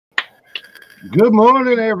Good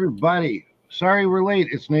morning, everybody. Sorry we're late.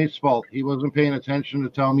 It's Nate's fault. He wasn't paying attention to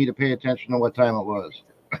tell me to pay attention to what time it was.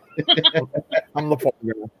 I'm the phone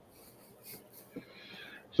guy.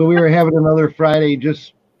 So we were having another Friday,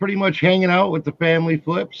 just pretty much hanging out with the family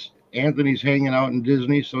flips. Anthony's hanging out in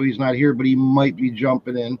Disney, so he's not here, but he might be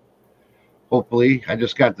jumping in. Hopefully. I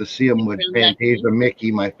just got to see him with Fantasia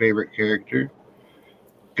Mickey, my favorite character.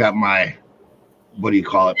 Got my,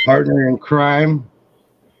 partner in crime,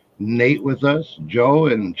 Nate with us, Joe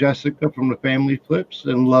and Jessica from the family flips,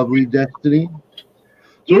 and lovely Destiny.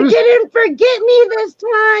 So you didn't forget me this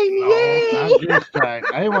time. No, Yay! not this time.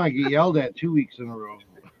 I didn't want to get yelled at 2 weeks in a row.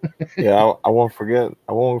 Yeah, I won't forget.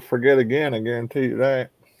 I won't forget again. I guarantee you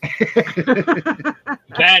that.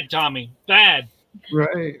 Bad, Tommy. Bad.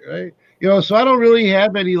 Right. So I don't really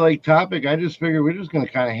have any topic. I just figure we're just gonna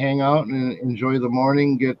kind of hang out and enjoy the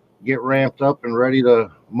morning, get ramped up and ready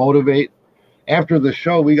to motivate. After the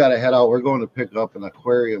show, we got to head out. We're going to pick up an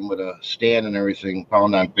aquarium with a stand and everything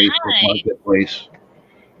found on Facebook Marketplace.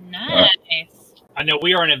 Nice. I know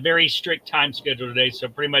we are in a very strict time schedule today, so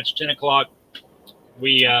pretty much 10 o'clock,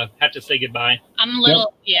 we have to say goodbye. I'm a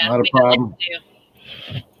little, Not a problem.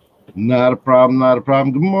 Not a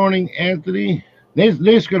problem. Good morning, Anthony.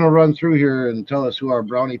 Nate's going to run through here and tell us who our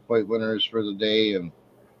brownie point winner is for the day, and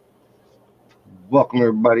welcome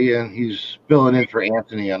everybody. And he's filling in for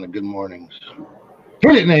Anthony on the good mornings.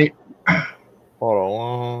 Hit it, Nate. Hold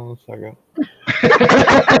on 1 second.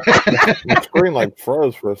 My screen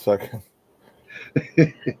froze for a second.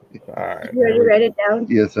 All right. You write it down?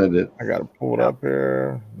 Yes, I did. I got to pull it up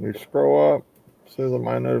here. We scroll up so that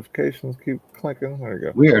my notifications keep clicking. There we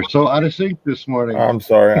go. We are so out of sync this morning. I'm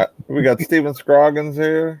sorry. We got Steven Scroggins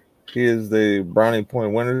here. He is the brownie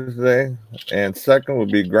point winner today. And second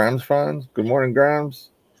would be Grimes Funds. Good morning, Grimes.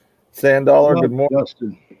 Sandollar, good morning.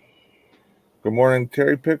 Justin. Good morning,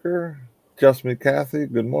 Terry Picker. Just Me Kathy,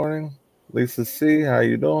 good morning. Lisa C, how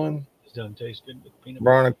you doing? It doesn't taste good with peanut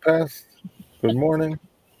butter. Bronic Pest, good morning.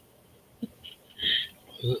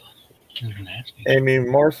 Amy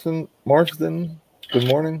Marsden, good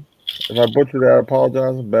morning. If I butchered that, I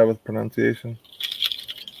apologize. I'm bad with pronunciation.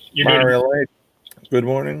 Mario Lake, good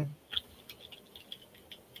morning.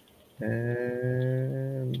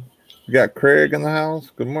 And we got Craig in the house.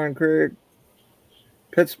 Good morning, Craig.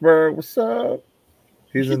 Pittsburgh, what's up?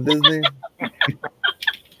 He's in Disney.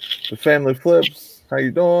 The family flips. How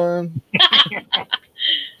you doing?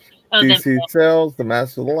 DC Sales, the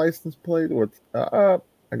master of the license plate. What's up?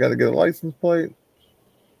 I got to get a license plate.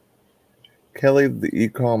 Kelly, the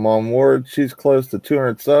Ecom on board. She's close to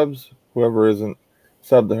 200 subs. Whoever isn't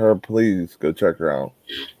subbed to her, please go check her out.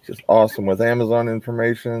 She's awesome with Amazon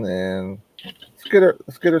information, and let's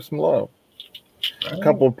get her some love. A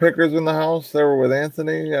couple of pickers in the house. They were with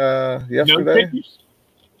Anthony yesterday. No,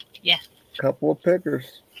 yeah. Couple of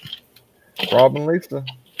pickers. Rob and Lisa.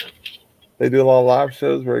 They do a lot of live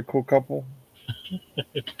shows. Very cool couple.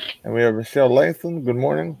 And we have Michelle Latham. Good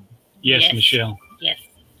morning. Yes, Michelle. Yes.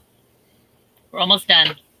 We're almost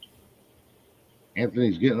done.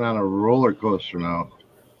 Anthony's getting on a roller coaster now.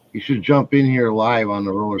 You should jump in here live on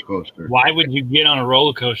the roller coaster. Why would you get on a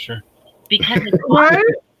roller coaster? Because it's hard.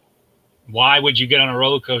 Why would you get on a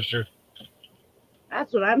roller coaster?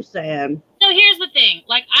 That's what I'm saying. So here's the thing.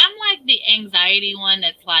 I'm like the anxiety one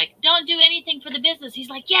that's like, don't do anything for the business. He's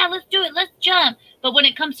like, yeah, let's do it. Let's jump. But when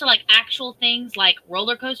it comes to actual things like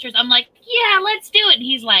roller coasters, I'm like, yeah, let's do it. And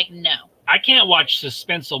he's like, no. I can't watch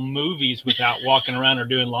suspenseful movies without walking around or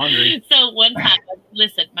doing laundry. So one time,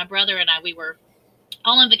 listen, my brother and I, we were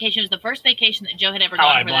all on vacation. It was the first vacation that Joe had ever gone.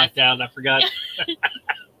 I blacked out. I forgot.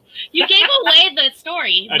 You gave away the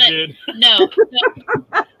story. I did. No.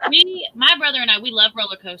 My brother and I, we love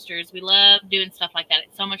roller coasters. We love doing stuff like that.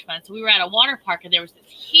 It's so much fun. So we were at a water park, and there was this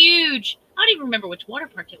huge, I don't even remember which water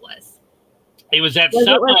park it was. It was at in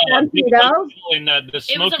the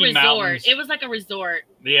Smoky It was a resort. Mountains. It was like a resort.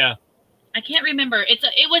 Yeah. I can't remember. It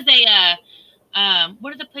was a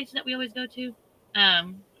what are the places that we always go to?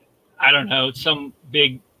 I don't know. It's some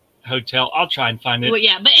big hotel. I'll try and find it. Well,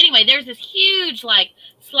 yeah, but anyway, there's this huge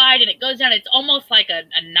slide, and it goes down. It's almost like a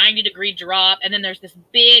 90-degree drop, and then there's this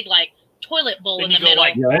big toilet bowl in the middle.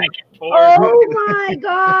 Back and forth. Oh my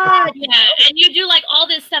God! Yeah, and you do all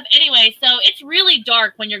this stuff anyway. So it's really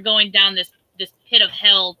dark when you're going down this pit of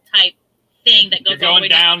hell type thing that goes all the way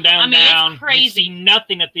down. It's crazy. You see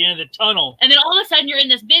nothing at the end of the tunnel, and then all of a sudden you're in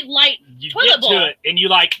this big light toilet bowl. To it, and you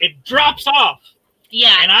it drops off.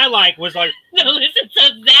 Yeah, and I was like, no, listen. So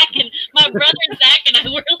Zach and my brother Zach and I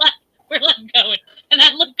we're going, and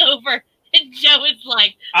I look over, and Joe is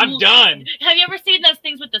like, I'm done. Have you ever seen those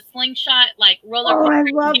things with the slingshot roller? Oh, I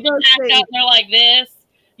love those things. They're like this.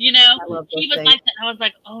 You know, I love he those was things. like that. I was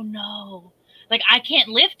like, oh no, like I can't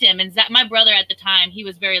lift him. And my brother at the time, he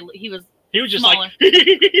was just smaller.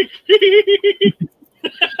 like.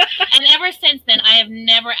 And ever since then, I have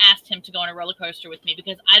never asked him to go on a roller coaster with me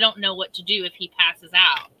because I don't know what to do if he passes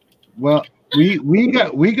out. Well, we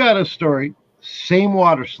got a story. Same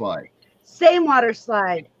water slide. Same water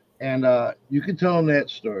slide. And you can tell them that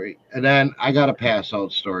story. And then I got a pass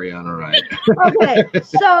out story on a ride. Okay,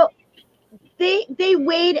 so they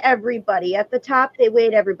weighed everybody at the top. They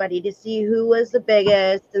weighed everybody to see who was the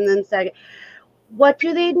biggest, and then second. What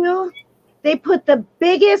do? They put the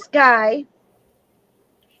biggest guy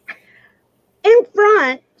in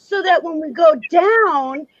front so that when we go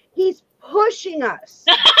down, he's pushing us.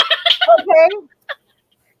 Okay,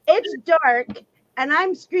 it's dark. And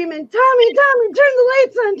I'm screaming, Tommy, turn the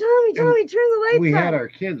lights on. Tommy, turn the lights on. We had our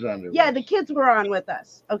kids under. Yeah, the kids were on with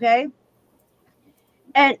us, okay?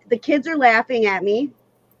 And the kids are laughing at me.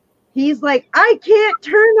 He's like, I can't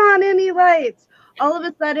turn on any lights. All of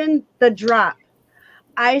a sudden, the drop.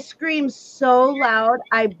 I screamed so loud,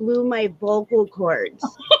 I blew my vocal cords.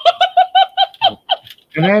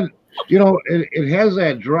 And then, it has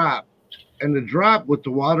that drop. And the drop with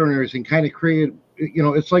the water and everything kind of created,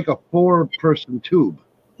 it's like a 4-person tube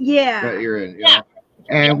that you're in. You know?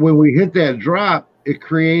 And when we hit that drop, it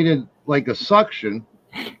created like a suction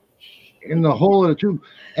in the hole of the tube.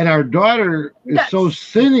 And our daughter is so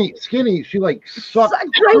skinny, she like sucked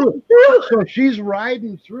through. So she's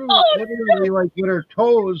riding through literally like with her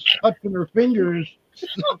toes touching her fingers.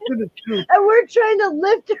 And we're trying to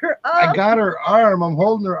lift her up. I got her arm. I'm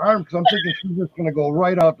holding her arm because I'm thinking she's just going to go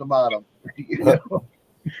right out the bottom.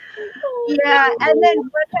 Yeah, and then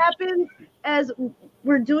what happens as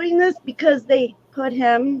we're doing this, because they put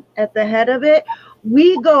him at the head of it,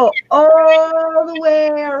 we go all the way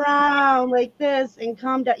around like this and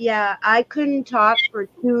come down. Yeah, I couldn't talk for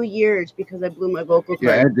 2 years because I blew my vocal cords.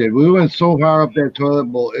 Yeah, it did. We went so far up that toilet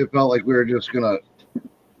bowl, it felt like we were just going to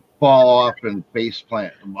fall off and face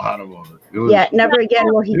plant at the bottom of it. Yeah, never again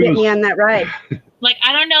will he get me on that ride. Like,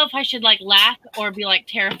 I don't know if I should like laugh or be like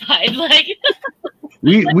terrified. Like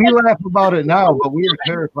we laugh about it now, but we were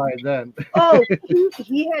terrified then. Oh,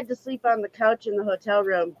 he had to sleep on the couch in the hotel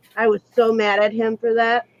room. I was so mad at him for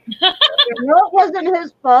that. No, it wasn't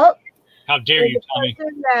his fault. How dare you, Tommy? The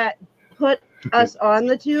person that put us on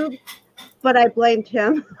the tube, but I blamed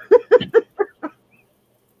him.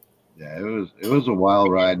 Yeah, it was a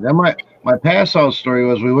wild ride. Then my pass out story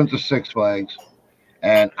was we went to Six Flags,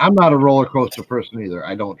 and I'm not a roller coaster person either.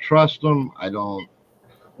 I don't trust them. I don't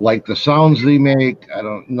like the sounds they make.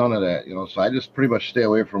 None of that, so I just pretty much stay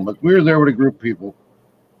away from them. But we were there with a group of people.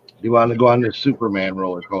 They wanted to go on this Superman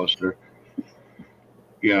roller coaster,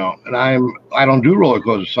 and I don't do roller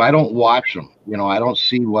coasters, so I don't watch them. I don't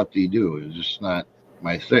see what they do. It's just not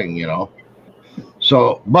my thing,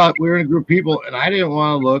 So, but we were in a group of people, and I didn't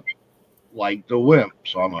want to look like the wimp,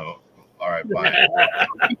 so I'm all right, fine.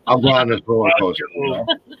 I'll go on this roller coaster.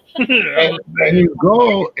 And you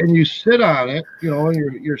go and you sit on it,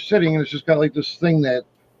 and you're sitting, and it's just got like this thing that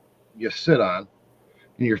you sit on,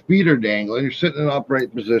 and your feet are dangling. You're sitting in an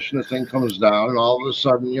upright position. The thing comes down, and all of a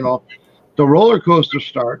sudden, the roller coaster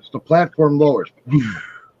starts. The platform lowers.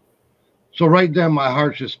 So right then, my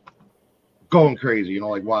heart's just going crazy.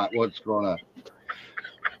 Like what's going on?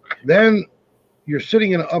 Then you're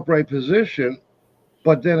sitting in an upright position,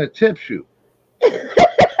 but then it tips you.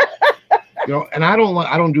 And I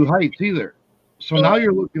don't do heights either. So now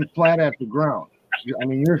you're looking flat at the ground.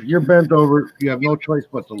 You're bent over. You have no choice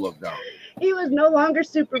but to look down. He was no longer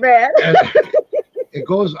Superman. It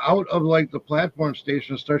goes out of like the platform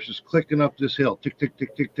station and starts just clicking up this hill. Tick, tick,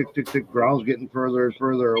 tick, tick, tick, tick, tick. Ground's getting further and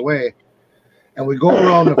further away. And we go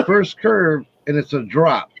around the first curve, and it's a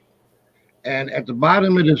drop. And at the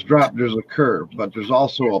bottom of this drop, there's a curve, but there's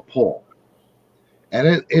also a pole.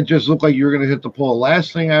 And it just looked like you were going to hit the pole.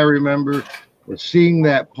 Last thing I remember was seeing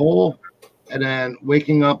that pole and then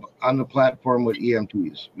waking up on the platform with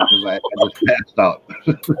EMTs because I just passed out.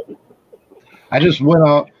 I just went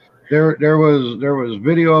out. There was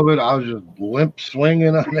video of it. I was just limp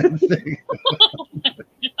swinging on that thing. oh my God.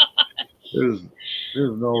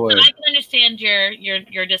 There's no way. I can understand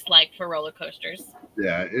your dislike for roller coasters.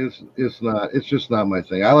 Yeah, it's just not my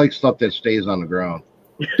thing. I like stuff that stays on the ground.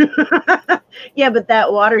 Yeah, but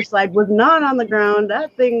that water slide was not on the ground.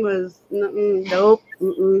 That thing was nope.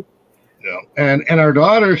 Yeah, and our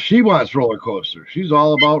daughter, she wants roller coasters. She's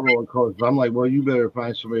all about roller coasters. I'm like, well, you better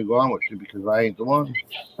find somebody to go on with you because I ain't the one.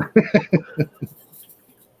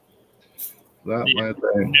 Not my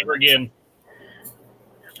thing. Never again.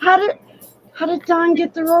 How did Don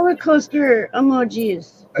get the roller coaster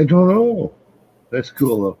emojis? I don't know. That's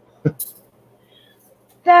cool though.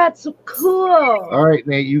 That's cool. All right,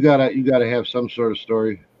 Nate, you gotta have some sort of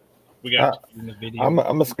story. We got in the video. I'm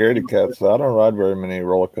a scaredy cat, so I don't ride very many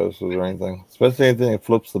roller coasters or anything, especially anything that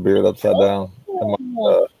flips the beard upside down.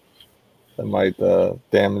 That might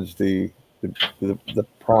damage the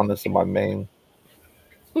proneness of my mane.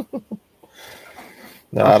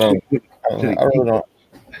 No, I don't. I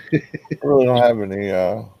really don't have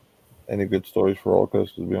any good stories for roller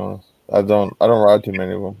coasters, to be honest. I don't ride too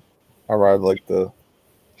many of them. I ride like the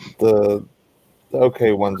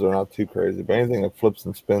okay ones are not too crazy, but anything that flips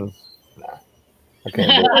and spins, nah, I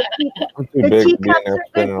can't do it. I'm too big to be in there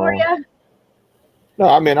spinning around. No,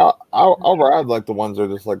 I mean I'll ride like the ones that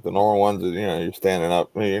are just like the normal ones that you're standing up,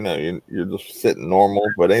 you're just sitting normal.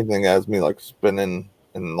 But anything that has me like spinning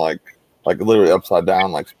and like literally upside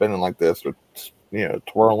down, like spinning like this or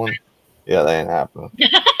twirling, yeah, that ain't happening.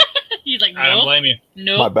 He's like, I don't blame you.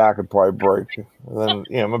 No. My back would probably break. And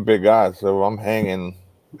then I'm a big guy, so I'm hanging.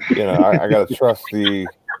 I gotta trust the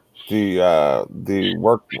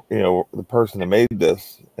work, the person that made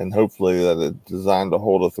this, and hopefully that it's designed to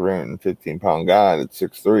hold a 315-pound guy at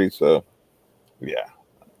 6'3". So, yeah,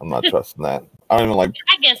 I'm not trusting that. I don't even like.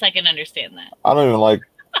 I guess I can understand that. I don't even like.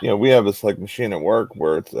 We have this like machine at work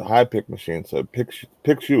where it's a high pick machine, so it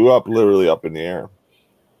picks you up literally up in the air,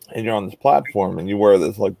 and you're on this platform, and you wear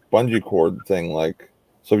this like bungee cord thing, like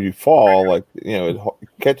so if you fall, like it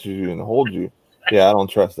catches you and holds you. Yeah, I don't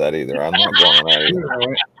trust that either. I'm not going on that either.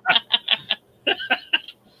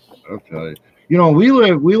 I'll tell you. We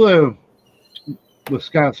live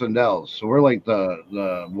Wisconsin Dells, so we're like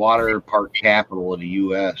the water park capital of the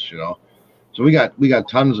U.S. So we got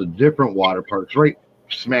tons of different water parks right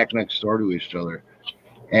smack next door to each other,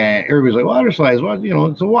 and everybody's like water slides.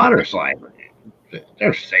 Well, it's a water slide.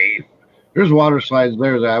 They're safe. There's water slides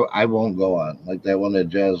there that I won't go on, like that one that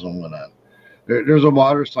Jasmine went on. There's a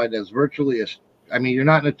water slide that's virtually you're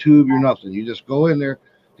not in a tube, you're nothing. You just go in there,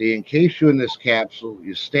 they encase you in this capsule,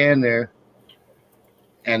 you stand there,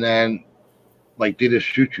 and then like they just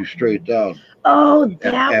shoot you straight down. Oh,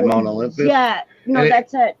 at Mount Olympus. Yeah. No,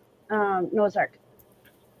 that's at Noah's Ark.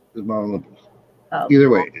 It's Mount Olympus. Oh. Either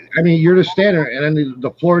way, you're just standing there, and then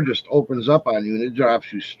the floor just opens up on you, and it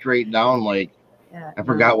drops you straight down like I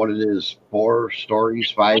forgot what it is, 4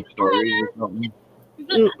 stories, 5 stories, or something.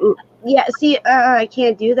 Yeah. See, I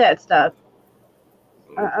can't do that stuff.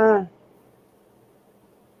 My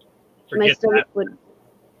stomach would.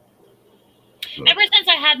 Ever since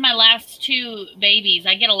I had my last 2 babies,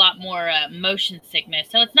 I get a lot more motion sickness.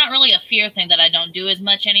 So it's not really a fear thing that I don't do as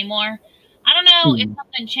much anymore. I don't know if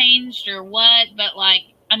something changed or what, but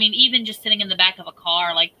even just sitting in the back of a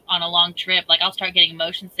car, like on a long trip, like I'll start getting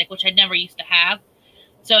motion sick, which I never used to have.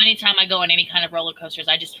 So anytime I go on any kind of roller coasters,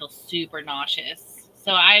 I just feel super nauseous.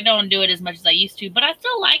 So I don't do it as much as I used to, but I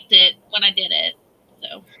still liked it when I did it.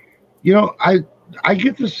 So. I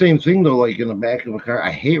get the same thing though, like in the back of a car.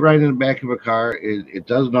 I hate riding in the back of a car. It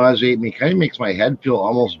does nauseate me. Kind of makes my head feel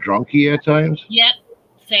almost drunky at times. Yep,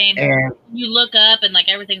 same. And you look up and like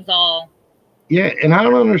everything's all. Yeah, and I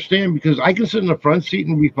don't understand because I can sit in the front seat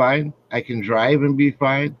and be fine. I can drive and be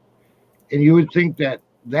fine. And you would think that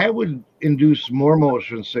would induce more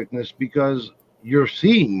motion sickness because you're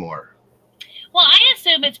seeing more. Well, I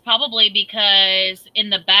assume it's probably because in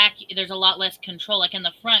the back, there's a lot less control. Like in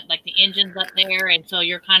the front, like the engine's up there. And so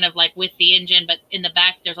you're kind of like with the engine. But in the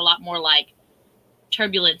back, there's a lot more like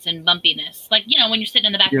turbulence and bumpiness. Like, when you're sitting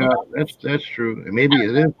in the back. Yeah, that's true. And maybe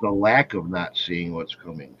it is the lack of not seeing what's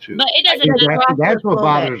coming, too. But it doesn't. That's what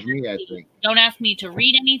bothers me, I think. Don't ask me to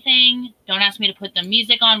read anything. Don't ask me to put the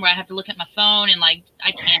music on where I have to look at my phone. And like,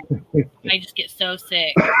 I can't. I just get so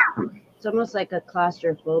sick. It's almost like a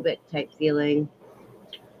claustrophobic type feeling.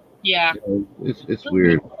 Yeah. It's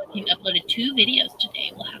weird. You uploaded 2 videos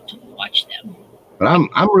today. We'll have to watch them. But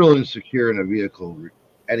I'm real insecure in a vehicle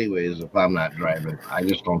anyways if I'm not driving. I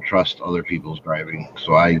just don't trust other people's driving.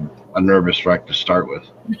 So I'm a nervous wreck to start with.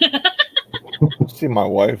 See my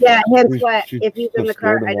wife. Yeah, hence why if he's in the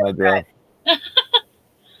car, I don't drive.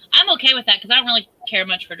 I'm okay with that because I don't really care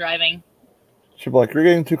much for driving. She'll be like, "You're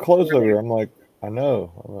getting too close over here." I'm like, "I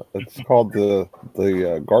know. It's called the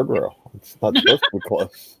guardrail. It's not supposed to be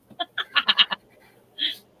close."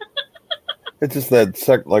 It's just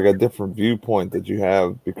that like a different viewpoint that you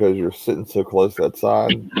have because you're sitting so close to that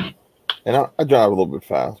side. And I drive a little bit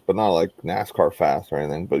fast, but not like NASCAR fast or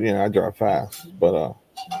anything. But I drive fast. But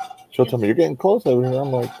she'll tell me, "You're getting close over here."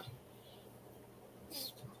 I'm like,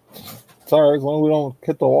 "It's all right, as long as we don't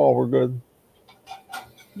hit the wall, we're good."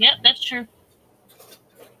 Yep, that's true.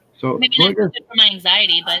 So maybe that's good for my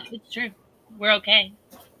anxiety, but it's true. We're okay.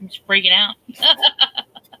 I'm just freaking out.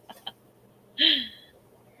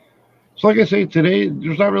 So like I say, today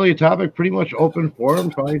there's not really a topic, pretty much open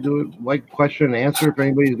forum. Probably do it like question and answer if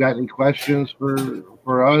anybody's got any questions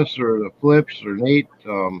for us or the Flips or Nate.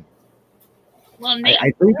 Well, Nate,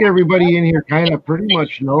 I think everybody in here kind of pretty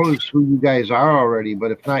much knows who you guys are already,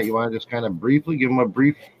 but if not, you want to just kind of briefly give them a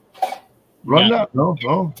brief rundown? No.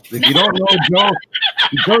 If you don't know Joe,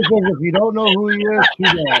 Joe says if you don't know who he is,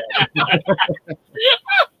 too bad.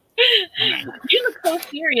 You look so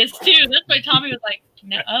serious too. That's why Tommy was like,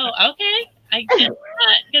 "No, oh, okay, I guess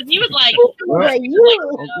not," because he was like,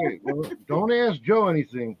 Okay, well, don't ask Joe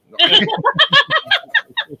anything.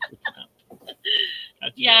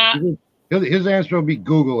 "Yeah, His answer will be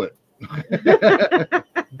Google it.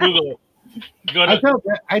 Google it. Go to,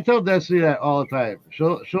 I tell Destiny that all the time.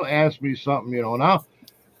 She'll ask me something, and I'll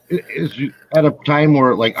is at a time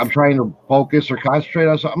where like I'm trying to focus or concentrate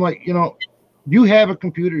on something. I'm like, you have a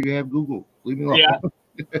computer, you have Google. Leave me alone. Yeah.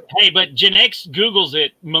 Hey, but Gen X Googles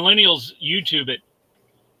it. Millennials YouTube it.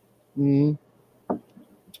 Mm-hmm.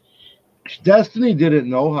 Destiny didn't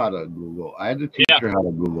know how to Google. I had to teach her how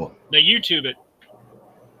to Google. They YouTube it.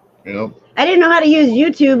 I didn't know how to use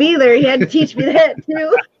YouTube either. He had to teach me that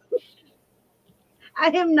too. I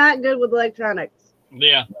am not good with electronics.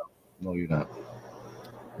 Yeah. No, you're not.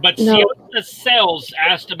 But Sierra Sales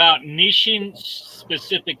asked about niching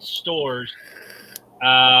specific stores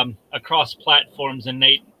across platforms, and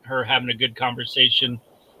Nate and her having a good conversation.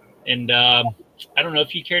 And I don't know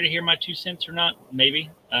if you care to hear my 2 cents or not. Maybe.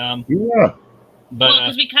 Yeah. well,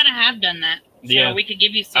 because we kind of have done that, so we could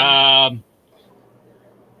give you some.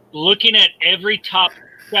 Looking at every top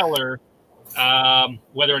seller,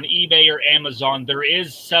 whether on eBay or Amazon, there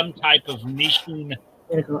is some type of niching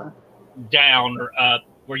down or up,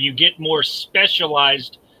 where you get more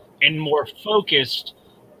specialized and more focused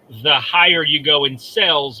the higher you go in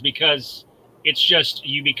sales, because it's just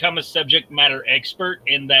you become a subject matter expert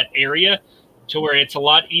in that area, to where it's a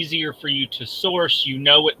lot easier for you to source. You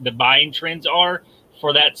know what the buying trends are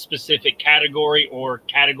for that specific category, or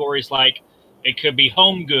categories like it could be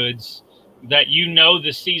home goods, that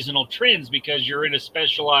the seasonal trends because you're in a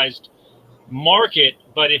specialized market.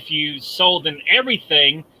 But if you sold in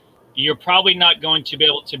everything, you're probably not going to be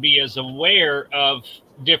able to be as aware of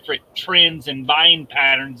different trends and buying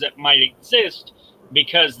patterns that might exist,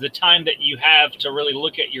 because the time that you have to really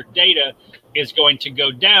look at your data is going to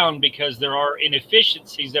go down, because there are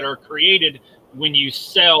inefficiencies that are created when you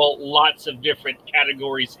sell lots of different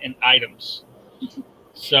categories and items.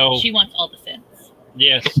 So She wants all the cents.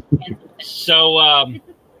 Yes. So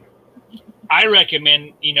I recommend,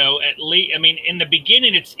 at least, in the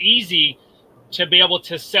beginning, it's easy to be able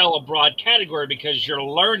to sell a broad category because you're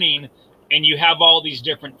learning and you have all these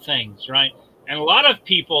different things, right? And a lot of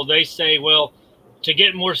people, they say, well, to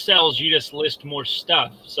get more sales, you just list more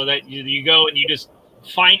stuff, so that you go and you just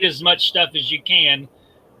find as much stuff as you can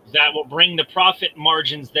that will bring the profit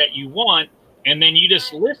margins that you want, and then you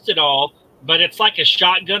just list it all. But it's like a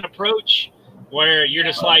shotgun approach, where you're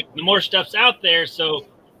just like, the more stuff's out there, so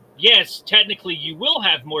yes, technically you will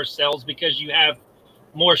have more sales because you have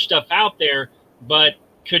more stuff out there, but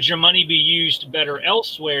could your money be used better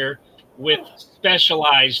elsewhere with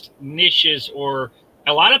specialized niches? Or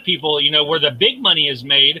a lot of people, where the big money is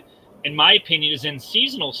made, in my opinion, is in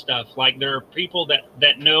seasonal stuff. Like, there are people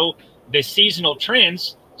that know the seasonal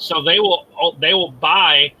trends, so they will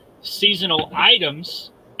buy seasonal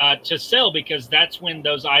items to sell, because that's when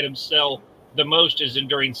those items sell the most, is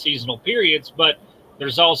during seasonal periods. But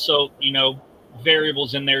there's also,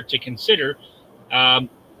 variables in there to consider.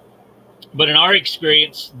 But in our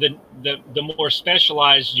experience, the more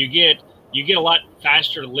specialized you get a lot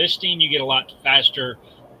faster listing, you get a lot faster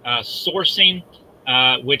sourcing,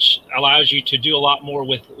 which allows you to do a lot more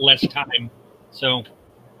with less time. So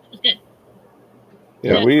It's good.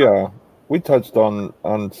 Yeah, we touched on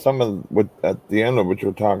some of what at the end of what you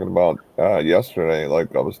were talking about yesterday.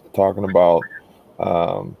 Like, I was talking about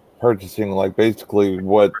purchasing, like, basically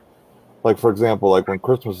what, like, for example, like when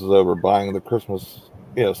Christmas is over, buying the Christmas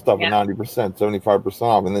stuff at 90%, 75%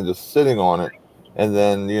 off, and then just sitting on it. And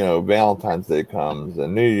then, Valentine's Day comes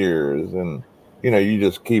and New Year's, and, you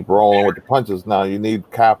just keep rolling with the punches. Now you need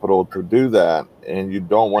capital to do that, and you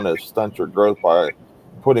don't want to stunt your growth by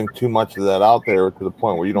putting too much of that out there to the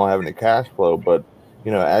point where you don't have any cash flow. But,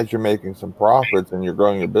 as you're making some profits and you're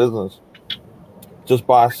growing your business, just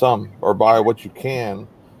buy some, or buy what you can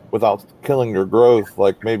without killing your growth.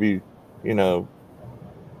 Like, maybe,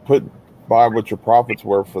 buy what your profits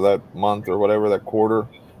were for that month or whatever, that quarter,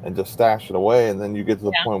 and just stash it away. And then you get to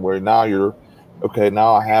the point where now you're okay.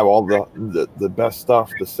 Now I have all the best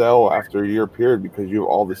stuff to sell after a year period, because you have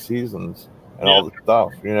all the seasons and all the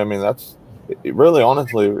stuff. You know what I mean? really,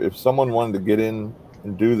 honestly, if someone wanted to get in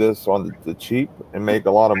and do this on the cheap and make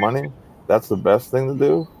a lot of money, that's the best thing to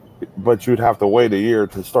do. But you'd have to wait a year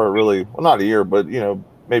to start really, well, not a year, but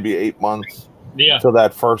maybe 8 months till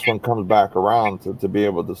that first one comes back around to be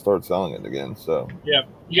able to start selling it again. So yeah,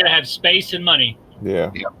 you gotta have space and money.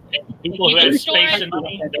 Yeah. And people who have space and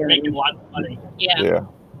money, they're making lots of money. Yeah.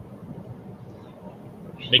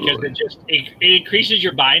 Because it increases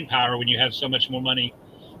your buying power when you have so much more money.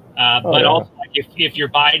 But also, like, if you're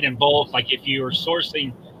buying in bulk, like if you're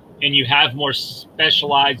sourcing and you have more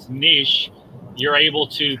specialized niche, you're able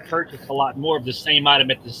to purchase a lot more of the same item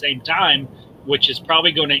at the same time, which is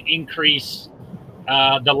probably going to increase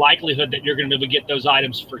the likelihood that you're going to be able to get those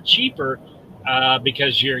items for cheaper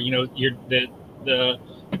because you're the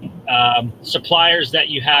suppliers that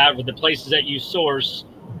you have or the places that you source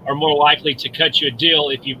are more likely to cut you a deal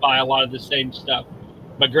if you buy a lot of the same stuff.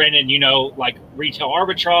 But granted, like retail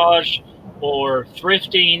arbitrage or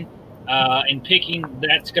thrifting and picking,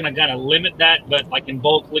 that's going to kind of limit that. But like in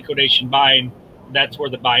bulk liquidation buying, that's where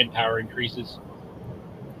the buying power increases.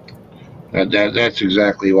 That's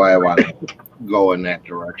exactly why I want to go in that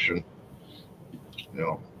direction.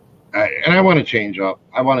 And I want to change up.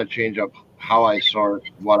 I want to change up how I source,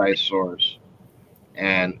 what I source,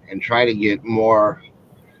 and try to get more.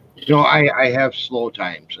 I have slow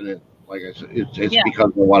times, and like I said, it's because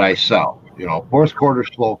of what I sell. Fourth quarter's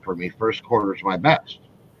slow for me. First quarter's my best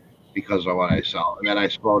because of what I sell, and then I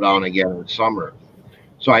slow down again in summer.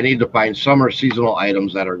 So I need to find summer seasonal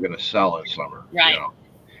items that are going to sell in summer. Right.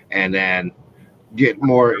 And then get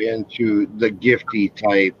more into the gifty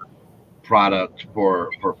type product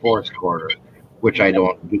for fourth quarter, which I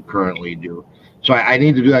don't currently do. So I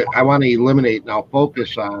need to do that. I want to eliminate now,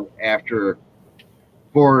 focus on after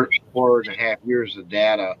 4.5 years of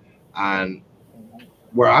data on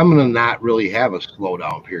where I'm going to not really have a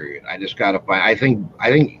slowdown period. I just got to find, I think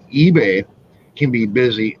eBay can be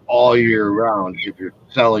busy all year round if you're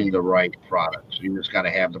selling the right products. You just got to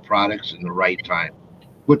have the products in the right time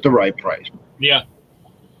with the right price. Yeah.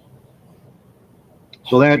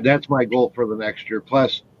 So that's my goal for the next year.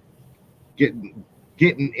 Plus getting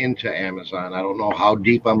into Amazon. I don't know how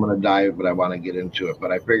deep I'm going to dive, but I want to get into it.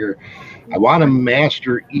 But I figure I want to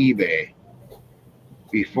master eBay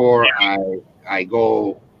before I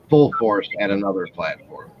go full force at another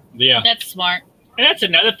platform. Yeah. That's smart. And that's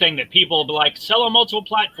another thing that people will be like, sell on multiple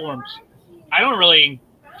platforms. I don't really,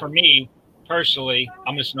 for me personally,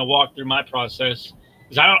 I'm just going to walk through my process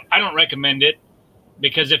because I don't recommend it,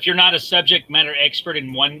 because if you're not a subject matter expert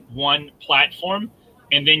in one platform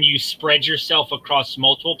and then you spread yourself across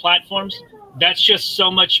multiple platforms, that's just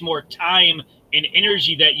so much more time and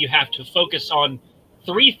energy that you have to focus on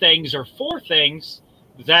 3 things or 4 things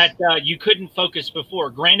that you couldn't focus before.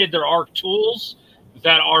 Granted, there are tools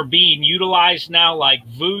that are being utilized now, like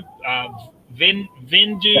Vendu,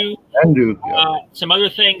 some other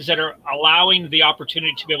things that are allowing the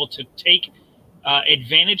opportunity to be able to take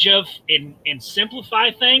advantage of and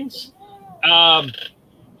simplify things.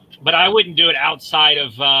 But I wouldn't do it outside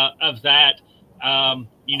of that.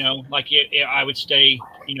 I would stay,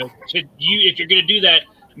 if you're going to do that,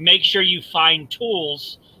 make sure you find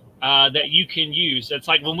tools that you can use. It's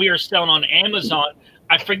like when we were selling on Amazon,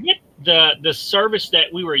 I forget the service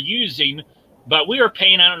that we were using, but we were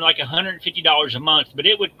paying out like $150 a month, but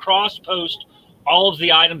it would cross post all of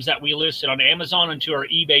the items that we listed on Amazon into our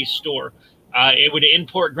eBay store. It would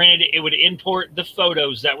import, granted, it would import the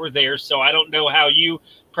photos that were there. So I don't know how you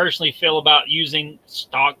personally feel about using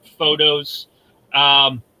stock photos.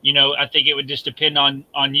 I think it would just depend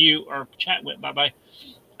on you. Or chat went bye-bye.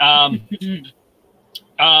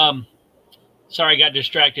 Sorry, I got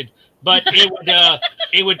distracted. But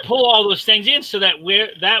it would pull all those things in so that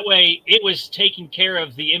that way it was taking care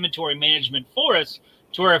of the inventory management for us,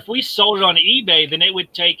 to where if we sold it on eBay, then it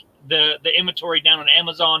would take the inventory down on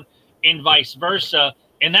Amazon and vice versa.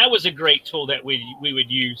 And that was a great tool that we would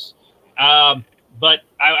use. But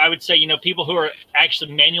I would say, people who are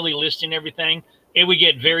actually manually listing everything, it would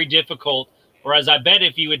get very difficult. Whereas I bet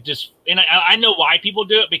if you would just, and I know why people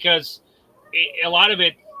do it, because a lot of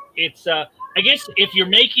it's I guess if you're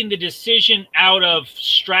making the decision out of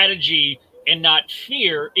strategy and not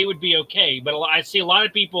fear, it would be okay. But I see a lot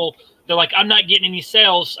of people, they're like, I'm not getting any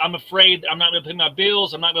sales. I'm afraid I'm not going to pay my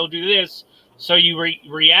bills. I'm not going to do this. So you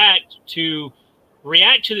react to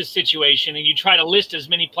the situation, and you try to list as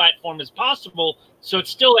many platforms as possible. So it's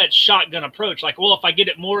still that shotgun approach. Like, well, if I get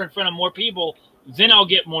it more in front of more people, then I'll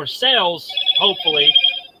get more sales, hopefully.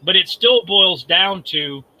 But it still boils down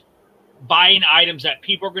to buying items that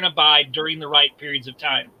people are going to buy during the right periods of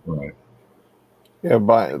time. Right. Yeah,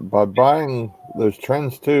 by buying those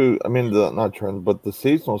trends too. I mean, the not trends, but the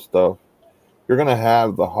seasonal stuff. You're gonna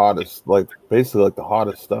have the hottest, like basically like the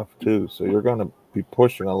hottest stuff too. So you're gonna be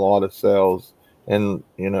pushing a lot of sales, and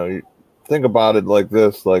you think about it like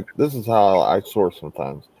this. Like this is how I source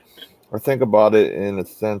sometimes, or think about it in a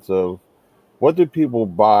sense of what do people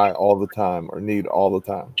buy all the time or need all the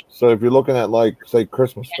time. So if you're looking at like say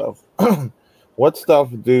Christmas stuff, what stuff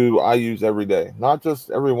do I use every day? Not just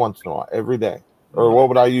every once in a while, every day. Or what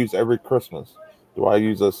would I use every Christmas? Do I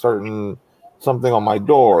use a certain something on my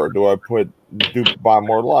door? Do I buy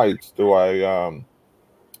more lights? Do I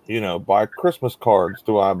buy Christmas cards?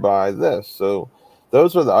 Do I buy this? So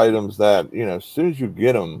those are the items that, as soon as you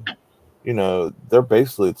get them, they're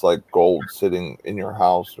basically, it's like gold sitting in your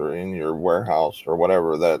house or in your warehouse or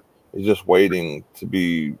whatever that is just waiting to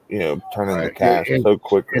be, turned into cash so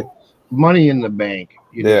quickly. Money in the bank.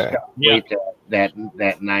 You just gotta Yeah. wait that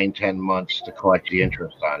 9-10 months to collect the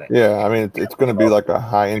interest on it. Yeah, I mean, it's going to be like a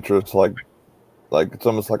high interest, like it's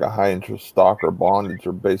almost like a high interest stock or bond that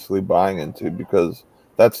you're basically buying into, because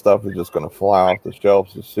that stuff is just going to fly off the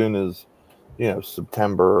shelves as soon as,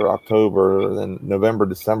 September, October, then November,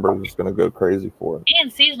 December is just going to go crazy for it.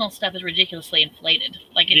 And seasonal stuff is ridiculously inflated.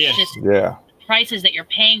 Like it's just prices that you're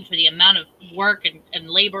paying for the amount of work and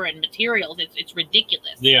labor and materials. It's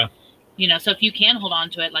ridiculous. Yeah. So if you can hold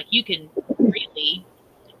on to it, like you can really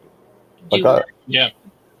do like it.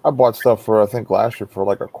 I bought stuff for, I think last year for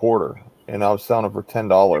like a quarter, and I was selling it for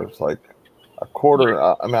 $10. Like a quarter.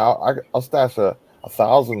 I mean, I'll stash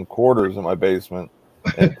 1,000 quarters in my basement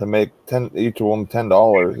and to make each of them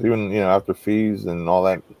 $10, even after fees and all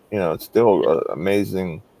that. It's still an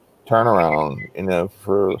amazing turnaround.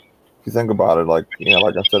 For if you think about it, like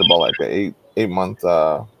like I said, about like an 8-month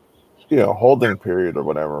holding period or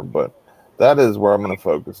whatever. But that is where I'm going to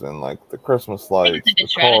focus in, like the Christmas lights, the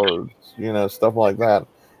cards, stuff like that,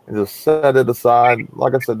 and just set it aside.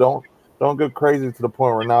 Like I said, don't go crazy to the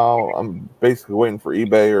point where now I'm basically waiting for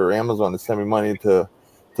eBay or Amazon to send me money to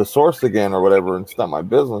source again or whatever and start my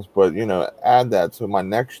business. But add that to my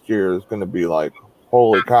next year is going to be like,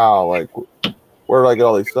 holy cow, like where did I get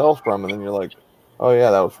all these sales from? And then you're like, oh yeah,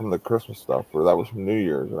 that was from the Christmas stuff, or that was from New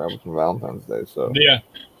Year's, or that was from Valentine's Day. So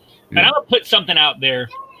and I'm gonna put something out there.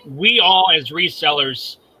 We all, as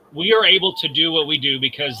resellers, we are able to do what we do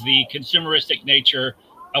because the consumeristic nature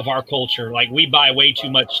of our culture. Like we buy way too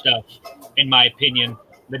much stuff, in my opinion.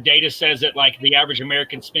 The data says that like the average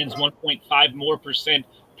American spends 1.5% more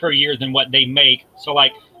per year than what they make. So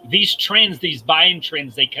like these trends, these buying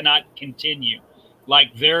trends, they cannot continue.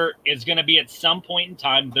 Like there is going to be at some point in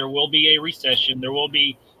time, there will be a recession. There will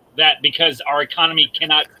be that because our economy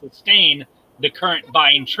cannot sustain the current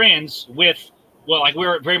buying trends with, well, like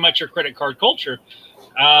we're very much a credit card culture.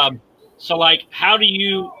 So like, how do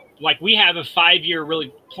you, like we have a 5-year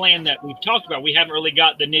really plan that we've talked about. We haven't really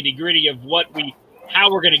got the nitty gritty of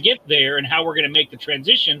how we're going to get there and how we're going to make the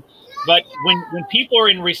transition. But when people are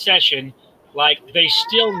in recession, like they're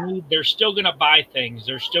still going to buy things.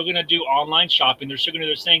 They're still going to do online shopping. They're still going to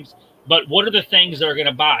do those things. But what are the things they're going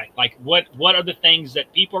to buy? Like what are the things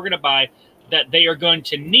that people are going to buy that they are going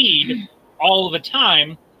to need all of the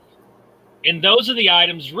time? And those are the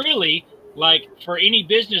items really, like for any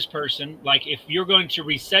business person, like if you're going to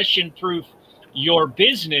recession proof your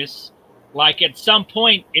business, like at some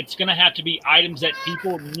point it's going to have to be items that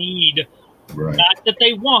people need. Right. Not that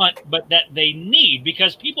they want, but that they need,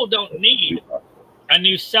 because people don't need a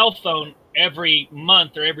new cell phone every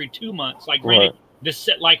month or every 2 months. Like granted,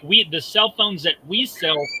 the cell phones that we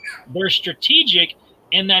sell, they're strategic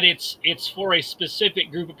in that it's for a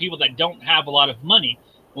specific group of people that don't have a lot of money.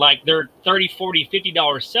 Like they're $30, $40,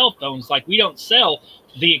 $50 cell phones. Like we don't sell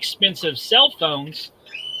the expensive cell phones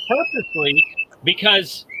purposely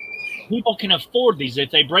because people can afford these.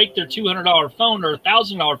 If they break their $200 phone or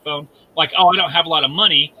 $1,000 phone, like, oh, I don't have a lot of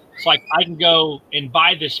money, so like I can go and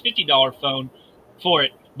buy this $50 phone for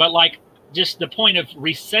it. But like just the point of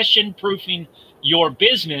recession proofing your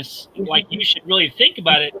business, like you should really think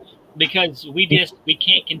about it, because we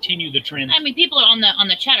can't continue the trend. I mean, people on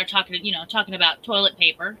the chat are talking about toilet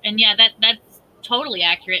paper, and yeah, that's totally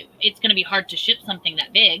accurate. It's going to be hard to ship something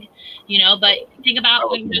that big, but think about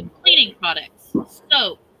cleaning products,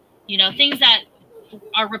 soap, things that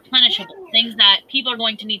are replenishable, things that people are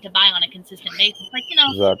going to need to buy on a consistent basis. Like,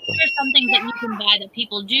 exactly. There's some things that you can buy that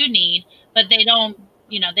people do need, but they don't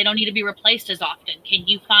need to be replaced as often. Can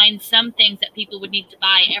you find some things that people would need to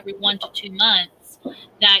buy every 1 to 2 months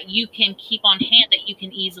that you can keep on hand that you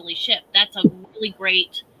can easily ship? That's a really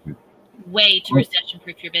great way to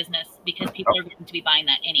recession-proof your business, because people are going to be buying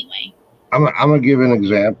that anyway. I'm gonna give an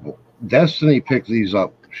example. Destiny picked these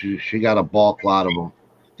up. She got a bulk lot of them.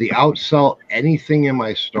 they outsell anything in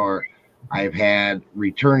my store. I've had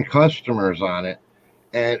return customers on it,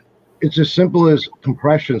 and it's as simple as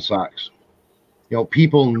compression socks. You know,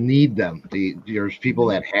 people need them. There's people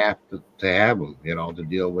that have to have them, you know, to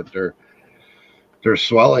deal with their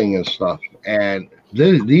swelling and stuff. And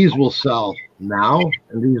these will sell now,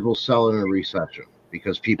 and these will sell in a recession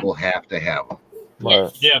because people have to have them.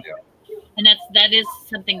 Yes. Yeah. And that is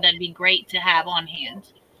something that'd be great to have on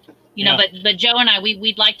hand. You know, but Joe and I,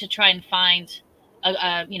 we'd like to try and find,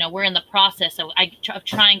 you know, we're in the process of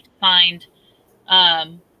trying to find,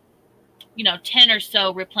 you know, 10 or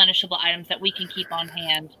so replenishable items that we can keep on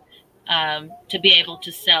hand to be able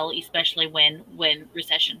to sell, especially when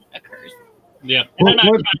recession occurs. Yeah. And I'm not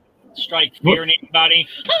trying to strike fear in anybody.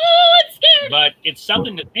 Oh, I'm scared. But it's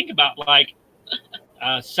something to think about. Like,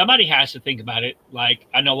 somebody has to think about it. Like,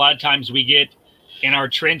 I know a lot of times we get in our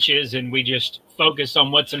trenches and we just focus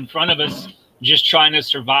on what's in front of us, just trying to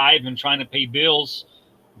survive and trying to pay bills.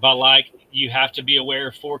 But like, you have to be aware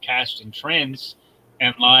of forecasts and trends,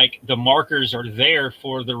 and like the markers are there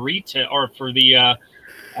for the retail or for the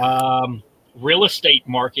real estate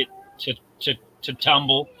market to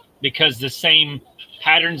tumble, because the same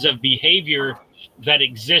patterns of behavior that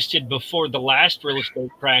existed before the last real estate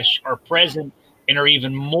crash are present and are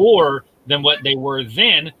even more than what they were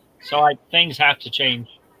then. So like, things have to change.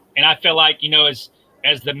 And I feel like, you know, as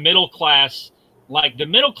the middle class, like the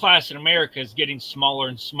middle class in America is getting smaller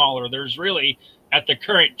and smaller. There's really, at the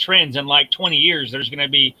current trends, in like 20 years, there's going to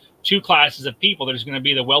be two classes of people. There's going to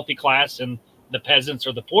be the wealthy class and the peasants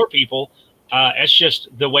or the poor people. It's just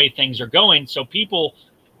the way things are going. So people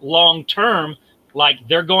long term, like,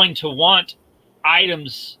 they're going to want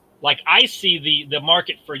items. Like, I see the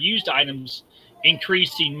market for used items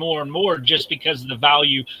increasing more and more just because of the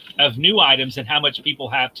value of new items and how much people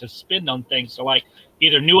have to spend on things. So like,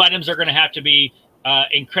 either new items are going to have to be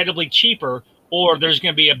incredibly cheaper, or there's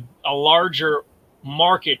going to be a larger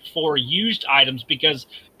market for used items because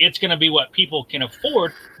it's going to be what people can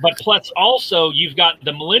afford. But plus also, you've got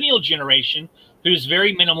the millennial generation who's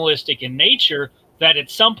very minimalistic in nature, that at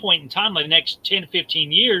some point in time, like the next 10,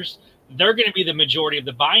 15 years, they're going to be the majority of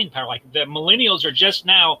the buying power. Like, the millennials are just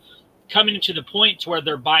now coming to the point to where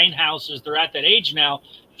they're buying houses. They're at that age now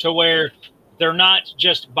to where they're not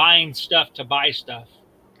just buying stuff to buy stuff.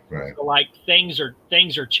 Right. So like, things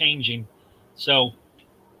are changing. So,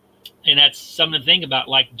 and that's something to think about.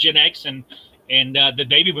 Like Gen X and the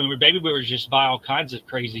baby boomers just buy all kinds of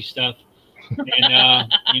crazy stuff.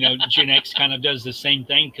 And you know, Gen X kind of does the same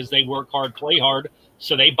thing because they work hard, play hard.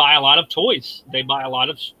 So they buy a lot of toys. They buy a lot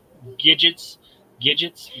of gadgets,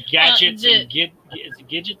 gadgets, and is it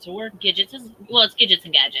gadgets a word? Gadgets is, well, it's gadgets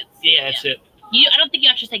and gadgets. Yeah, that's it. I don't think you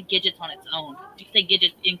actually say gadgets on its own. You say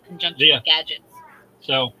gadgets in conjunction with gadgets.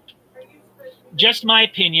 So, just my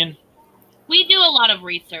opinion. We do a lot of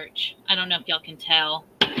research. I don't know if y'all can tell,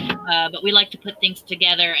 but we like to put things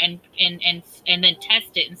together and then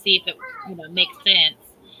test it and see if it, you know, makes sense.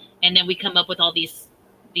 And then we come up with all these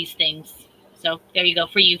things. So there you go,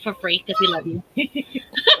 for you, for free, because we love you.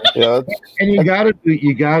 Yeah, and you gotta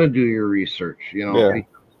do your research, you know. Yeah.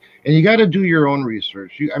 And you gotta do your own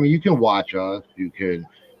research. I mean, you can watch us, you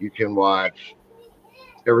can watch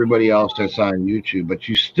everybody else that's on YouTube, but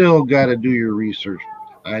you still gotta do your research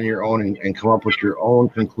on your own and come up with your own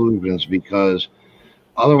conclusions, because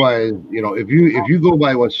otherwise, you know, if you go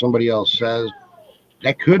by what somebody else says,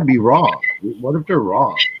 that could be wrong. What if they're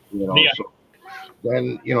wrong? You know, yeah. So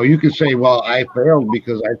then, you know, you could say, well, I failed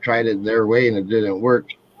because I tried it their way and it didn't work.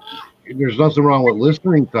 There's nothing wrong with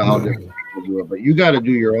listening to how different people do it, but you got to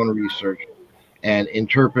do your own research and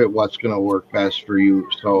interpret what's going to work best for you.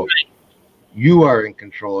 So you are in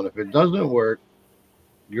control. And if it doesn't work,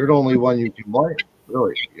 you're the only one you can blame,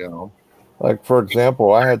 really, you know. Like, for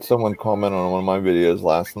example, I had someone comment on one of my videos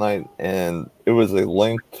last night, and it was a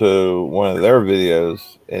link to one of their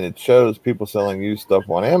videos, and it shows people selling used stuff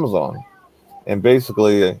on Amazon. And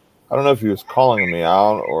basically, I don't know if he was calling me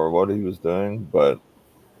out or what he was doing, but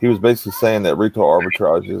he was basically saying that retail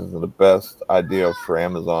arbitrage isn't the best idea for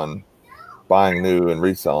Amazon buying new and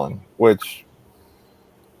reselling, which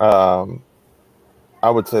I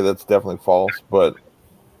would say that's definitely false. But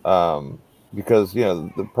because, you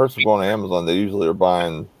know, the person going to Amazon, they usually are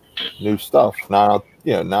buying new stuff. Now,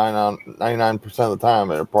 you know, 99% of the time,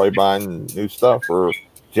 they're probably buying new stuff or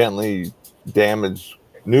gently damaged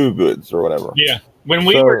new goods or whatever. Yeah. When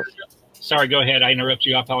we were, sorry, go ahead. I interrupt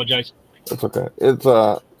you. I apologize. That's okay. It's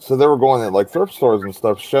so they were going at like thrift stores and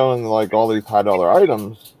stuff, showing like all these $high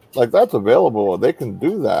items. Like, that's available. They can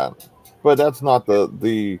do that, but that's not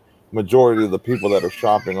the majority of the people that are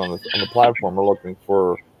shopping on the platform are looking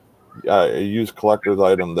for a used collector's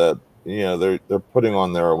item that they're putting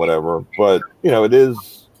on there or whatever. But it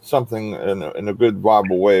is something in a good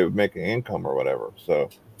viable way of making income or whatever. So,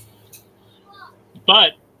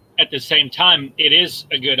 but at the same time, it is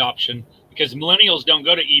a good option because millennials don't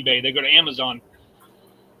go to eBay; they go to Amazon.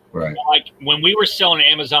 Right. Like when we were selling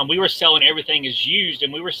Amazon, we were selling everything as used,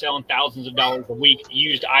 and we were selling thousands of dollars a week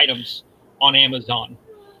used items on Amazon.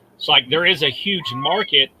 So like there is a huge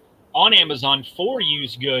market on Amazon for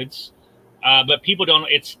used goods, but people don't.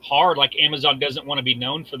 It's hard. Like Amazon doesn't want to be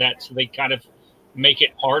known for that, so they kind of make it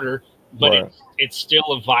harder. But right. it's still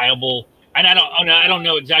a viable. And I don't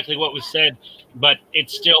know exactly what was said, but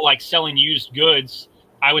it's still like selling used goods.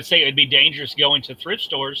 I would say it'd be dangerous going to thrift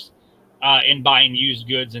stores and buying used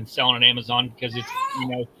goods and selling on Amazon because it's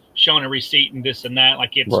showing a receipt and this and that.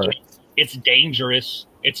 Like it's dangerous.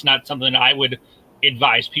 It's not something that I would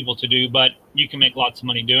advise people to do, but you can make lots of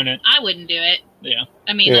money doing it. I wouldn't do it. Yeah.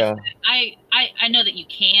 I mean, I know that you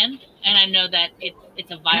can, and I know that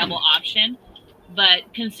it's a viable option, but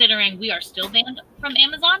considering we are still banned from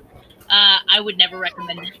Amazon, I would never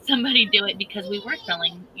recommend somebody do it because we were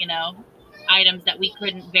selling, items that we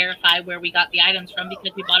couldn't verify where we got the items from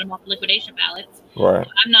because we bought them off liquidation ballots. Right.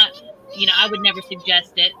 So I'm not, I would never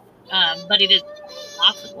suggest it, but it is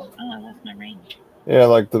possible. Oh, that's my range. Yeah,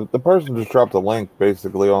 like the person just dropped a link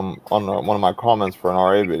basically on one of my comments for an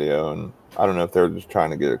RA video, and I don't know if they were just trying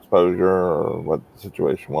to get exposure or what the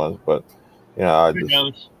situation was, but I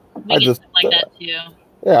just like that too.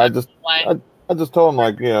 Yeah, I just told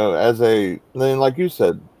them then like you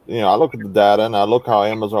said, I look at the data and I look how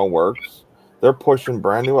Amazon works. They're pushing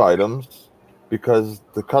brand new items because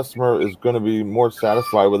the customer is going to be more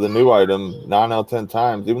satisfied with a new item 9 out of 10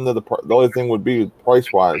 times, even though the only thing would be price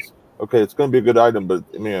wise. Okay, it's going to be a good item, but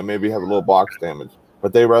maybe have a little box damage.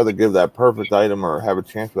 But they rather give that perfect item or have a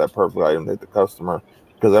chance for that perfect item to hit the customer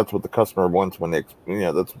because that's what the customer wants when they,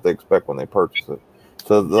 that's what they expect when they purchase it.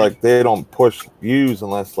 So like they don't push used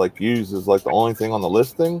unless like used is like the only thing on the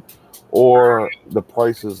listing, or the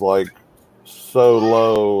price is like so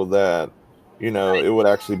low that it would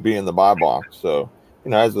actually be in the buy box. So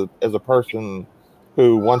as a person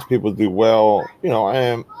who wants people to do well, I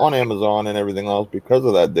am on Amazon and everything else because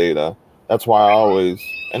of that data. That's why I always,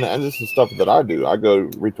 and this is stuff that I do. I go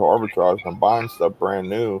retail arbitrage and I'm buying stuff brand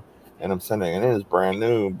new and I'm sending it in as brand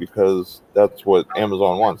new because that's what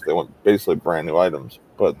Amazon wants. They want basically brand new items.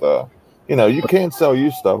 But, you can sell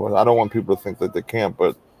used stuff. I don't want people to think that they can't,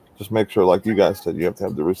 but just make sure, like you guys said, you have to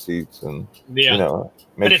have the receipts and, make sure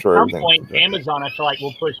everything. At some point, Amazon, I feel like,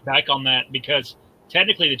 will push back on that because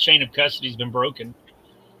technically the chain of custody has been broken.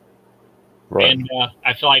 Right. And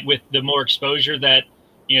I feel like with the more exposure that,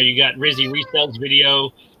 you got Rizzy Resell's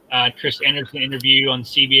video, Chris Anderson interview on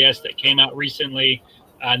CBS that came out recently,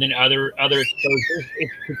 and then other exposures,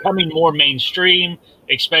 it's becoming more mainstream,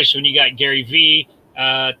 especially when you got Gary Vee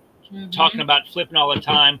talking about flipping all the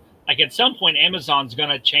time. Like at some point, Amazon's going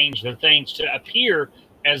to change their things to appear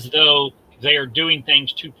as though they are doing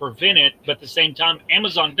things to prevent it. But at the same time,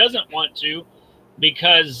 Amazon doesn't want to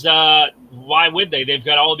because why would they? They've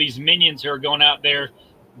got all these minions who are going out there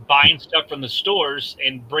buying stuff from the stores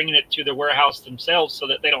and bringing it to their warehouse themselves so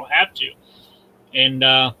that they don't have to. And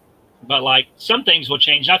but like some things will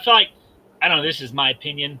change. I feel like, I don't know, this is my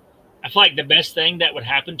opinion. I feel like the best thing that would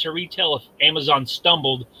happen to retail if Amazon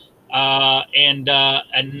stumbled and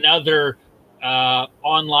another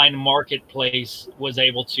online marketplace was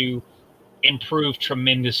able to improve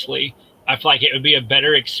tremendously. I feel like it would be a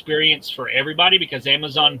better experience for everybody because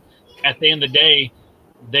Amazon, at the end of the day,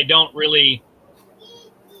 they don't really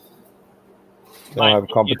have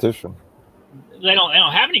competition. They don't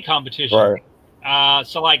have any competition. Right.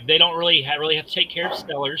 So like they don't really have to take care of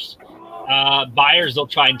sellers. Buyers they'll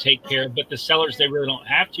try and take care of, but the sellers they really don't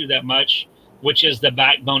have to that much, which is the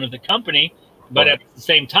backbone of the company. But at the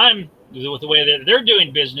same time, with the way that they're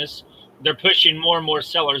doing business, they're pushing more and more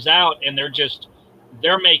sellers out, and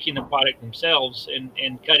they're making the product themselves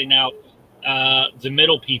and cutting out the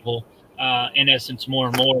middle people in essence more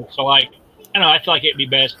and more. So like, I don't know, I feel like it'd be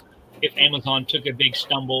best if Amazon took a big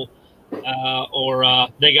stumble or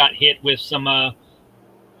they got hit with some I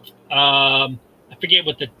forget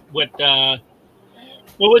what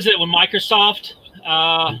was it when Microsoft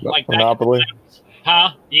like monopoly?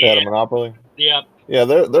 Huh? Yeah, a monopoly. Yeah. Yeah,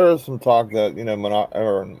 there is some talk that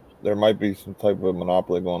there might be some type of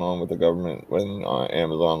monopoly going on with the government when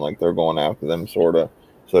Amazon, like they're going after them sort of.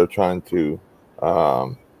 So they're trying to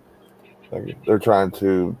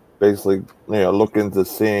basically look into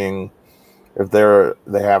seeing if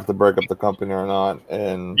they have to break up the company or not.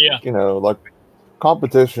 And like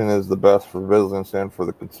competition is the best for business and for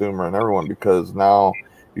the consumer and everyone, because now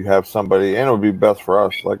you have somebody, and it would be best for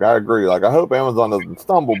us. Like, I agree. Like, I hope Amazon doesn't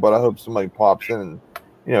stumble, but I hope somebody pops in and,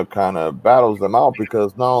 you know, kind of battles them out,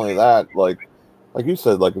 because not only that, like you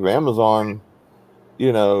said, like if Amazon,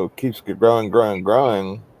 you know, keeps growing,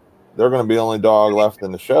 they're going to be the only dog left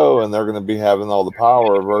in the show, and they're going to be having all the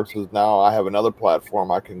power, versus now I have another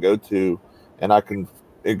platform I can go to, and I can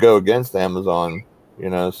go against Amazon, you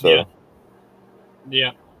know. So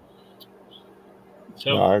yeah.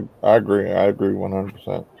 So no, I agree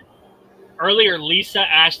 100%. earlier, Lisa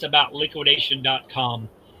asked about liquidation.com.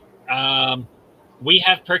 We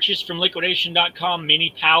have purchased from liquidation.com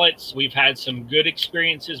many pallets. We've had some good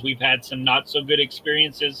experiences. We've had some not so good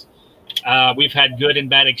experiences. We've had good and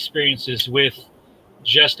bad experiences with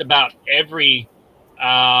just about every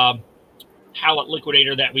pallet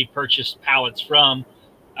liquidator that we purchased pallets from.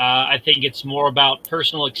 I think it's more about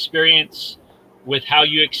personal experience with how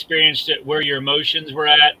you experienced it, where your emotions were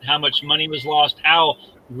at, how much money was lost, how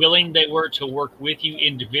willing they were to work with you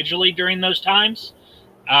individually during those times.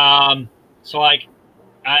 So like,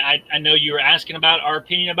 I know you were asking about our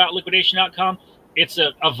opinion about liquidation.com. It's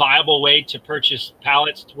a viable way to purchase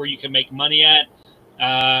pallets where you can make money at.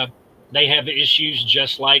 They have issues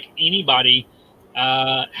just like anybody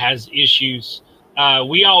has issues.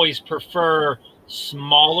 We always prefer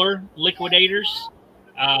smaller liquidators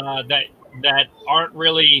that aren't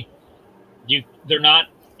really, they're not,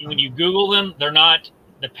 when you Google them, they're not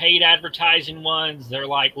the paid advertising ones. They're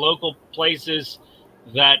like local places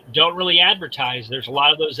that don't really advertise. There's a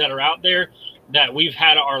lot of those that are out there that we've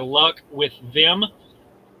had our luck with them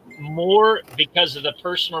more because of the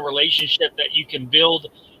personal relationship that you can build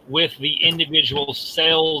with the individual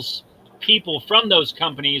sales people from those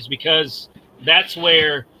companies, because that's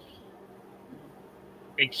where,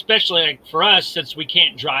 especially like for us, since we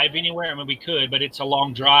can't drive anywhere, I mean, we could, but it's a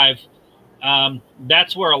long drive.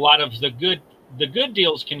 That's where a lot of the good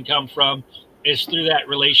deals can come from, is through that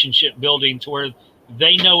relationship building, to where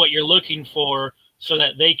they know what you're looking for, so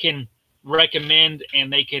that they can recommend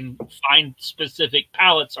and they can find specific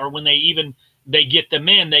pallets, or when they get them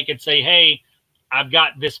in, they could say, hey, I've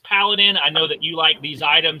got this pallet in. I know that you like these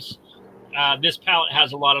items. This pallet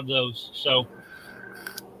has a lot of those. So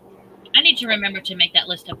I need to remember to make that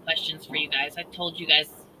list of questions for you guys. I told you guys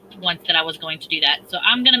once that I was going to do that. So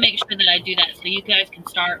I'm going to make sure that I do that, so you guys can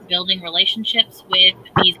start building relationships with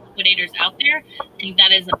these liquidators out there. I think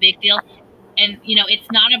that is a big deal. And, you know, it's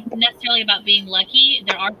not necessarily about being lucky.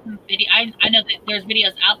 There are some I know that there's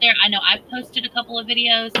videos out there. I know I've posted a couple of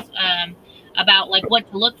videos about like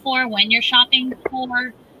what to look for when you're shopping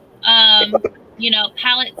for, you know,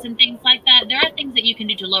 pallets and things like that. There are things that you can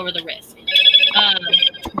do to lower the risk,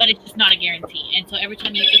 but it's just not a guarantee. And so every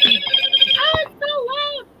time it's so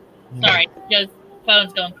loud. Sorry, Joe's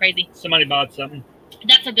phone's going crazy. somebody bought something.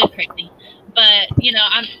 That's a good crazy. But you know,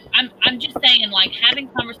 I'm just saying, like, having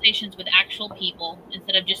conversations with actual people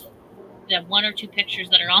instead of just the one or two pictures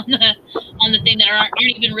that are on the thing that aren't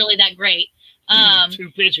even really that great. 2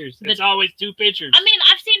 pictures. It's always 2 pictures. I mean,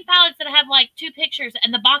 I've seen pallets that have like 2 pictures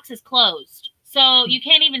and the box is closed, so you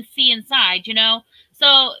can't even see inside. You know,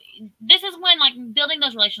 so this is when, like, building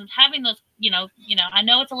those relationships, having those, you know, I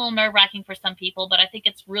know it's a little nerve-wracking for some people, but I think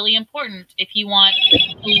it's really important if you want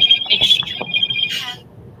to.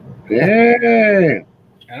 Yeah.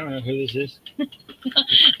 I don't know who this is.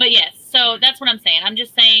 But yes, so that's what I'm saying. I'm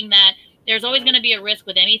just saying that there's always going to be a risk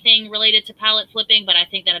with anything related to pallet flipping, but I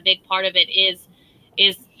think that a big part of it is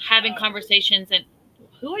having conversations. And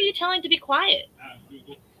who are you telling to be quiet?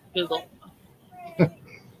 Google.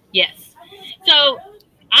 Yes. So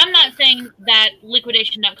I'm not saying that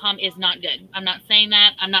liquidation.com is not good. I'm not saying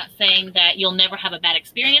that. I'm not saying that you'll never have a bad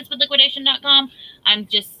experience with liquidation.com. I'm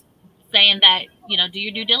just saying that, you know, do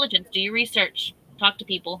your due diligence, do your research, talk to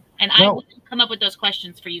people, and I will come up with those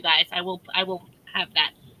questions for you guys. I will have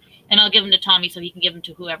that, and I'll give them to Tommy so he can give them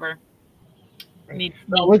to whoever needs.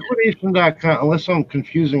 Liquidation.com, unless I'm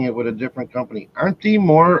confusing it with a different company, aren't they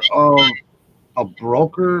more of a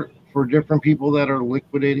broker for different people that are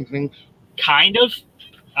liquidating things? Kind of,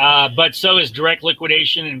 but so is Direct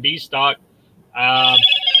Liquidation and B Stock.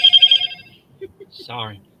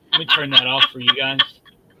 Sorry, let me turn that off for you guys.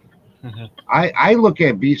 I look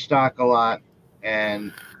at B Stock a lot,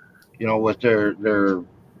 and you know, with their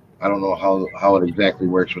I don't know how it exactly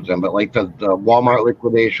works with them, but like the Walmart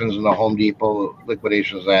liquidations and the Home Depot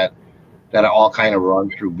liquidations that all kind of run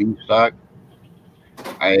through B Stock.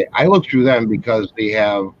 I look through them because they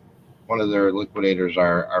have one of their liquidators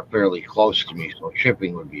are fairly close to me, so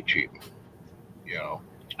shipping would be cheap. You know,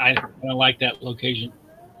 I don't like that location.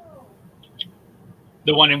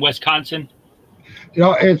 The one in Wisconsin. You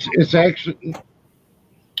know, it's actually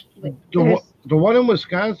the one in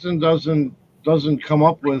Wisconsin doesn't come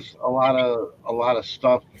up with a lot of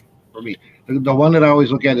stuff for me. The one that I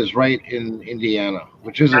always look at is right in Indiana,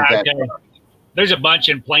 which isn't that far. There's a bunch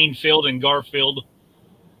in Plainfield and Garfield,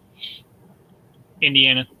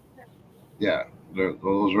 Indiana. Yeah,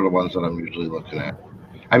 those are the ones that I'm usually looking at.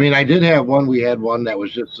 I mean, I did have one. We had one that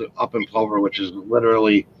was just up in Plover, which is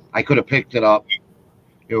literally I could have picked it up.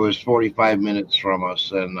 It was 45 minutes from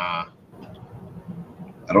us, and I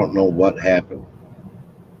don't know what happened.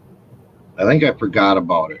 I think I forgot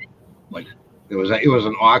about it. Like it was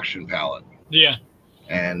an auction pallet. Yeah.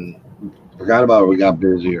 And forgot about it. We got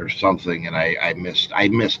busy or something, and I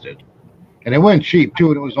missed it. And it went cheap too,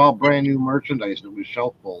 and it was all brand new merchandise. It was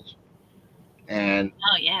shelf fulls. And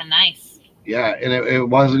oh yeah, nice. Yeah, and it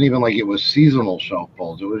wasn't even like it was seasonal shelf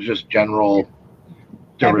fulls. It was just general.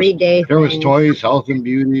 Everyday. There was toys, health and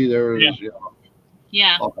beauty. There was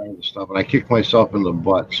all kinds of stuff, and I kicked myself in the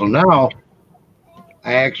butt. So now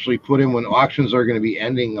I actually put in when auctions are going to be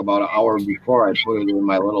ending about an hour before. I put it in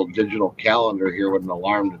my little digital calendar here with an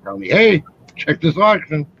alarm to tell me, "Hey, check this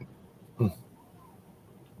auction."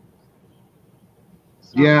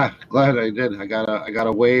 Yeah, glad I did. I got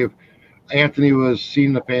a wave. Anthony was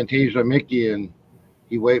seeing the Fantasia Mickey, and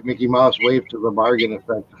Mickey Mouse waved to the bargain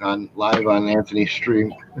effect live on Anthony's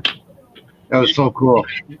stream. That was so cool.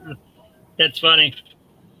 That's funny.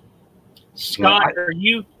 Scott, are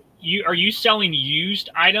you selling used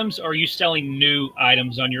items, or are you selling new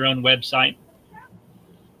items on your own website?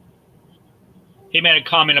 He made a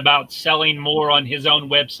comment about selling more on his own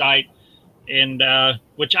website, and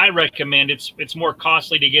which I recommend. It's more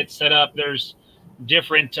costly to get set up. There's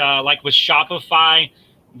different, like with Shopify,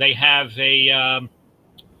 they have an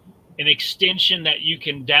extension that you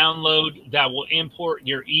can download that will import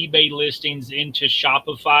your eBay listings into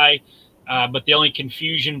Shopify. But the only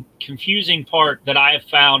confusing part that I have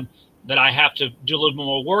found that I have to do a little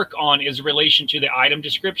more work on is relation to the item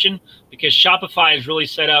description, because Shopify is really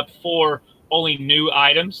set up for only new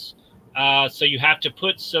items. So you have to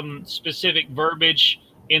put some specific verbiage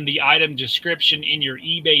in the item description in your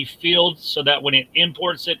eBay field so that when it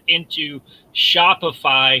imports it into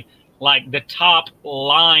Shopify, like the top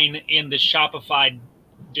line in the Shopify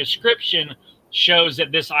description shows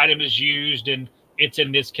that this item is used and it's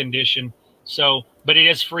in this condition. So, but it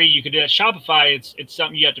is free. You could do that. Shopify, it's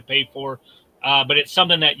something you have to pay for, but it's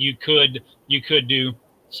something that you could do.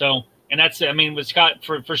 So, and that's, I mean, with Scott,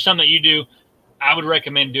 for something that you do, I would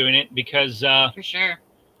recommend doing it because for sure.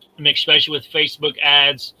 I mean, especially with Facebook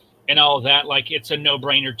ads and all of that, like it's a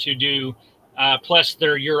no-brainer to do. Plus,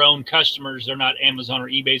 they're your own customers; they're not Amazon or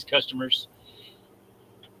eBay's customers.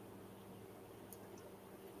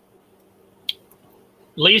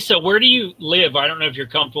 Lisa, where do you live? I don't know if you're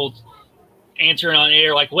comfortable answering on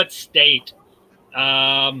air. Like, what state?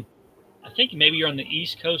 I think maybe you're on the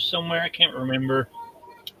East Coast somewhere. I can't remember.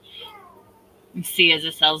 You see, as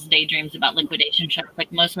it sells daydreams about liquidation trucks, like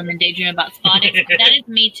most women daydream about spotting. That is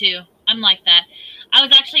me too. I'm like that. I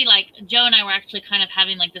was actually like, Joe and I were actually kind of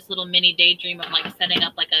having like this little mini daydream of like setting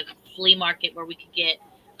up like a flea market where we could get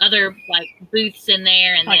other like booths in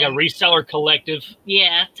there and like a reseller collective.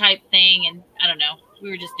 Yeah, type thing. And I don't know. We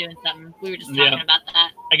were just doing something. We were just talking about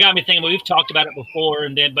that. It got me thinking. We've talked about it before,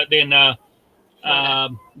 and then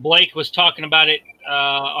Blake was talking about it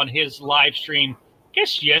on his live stream. I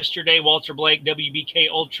guess yesterday, Walter Blake, WBK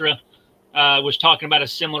Ultra, was talking about a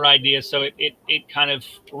similar idea. So it kind of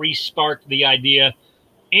re-sparked the idea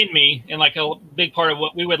in me. And like a big part of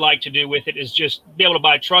what we would like to do with it is just be able to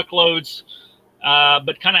buy truckloads,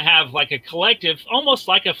 but kind of have like a collective, almost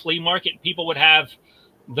like a flea market. People would have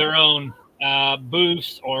their own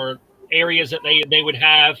booths or areas that they would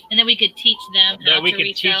have. And then we could teach them how to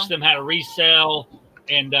resell. Teach them how to resell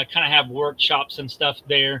and kind of have workshops and stuff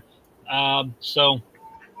there. So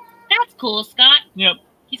that's cool, Scott. Yep.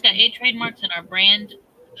 He's got 8 trademarks in our brand.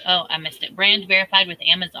 Oh, I missed it. Brand verified with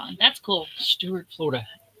Amazon. That's cool. Stuart, Florida.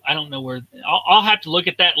 I don't know where. I'll have to look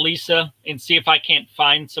at that, Lisa, and see if I can't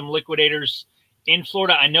find some liquidators in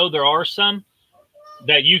Florida. I know there are some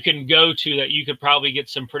that you can go to that you could probably get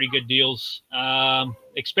some pretty good deals.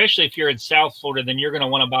 Especially if you're in South Florida, then you're going to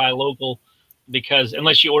want to buy local because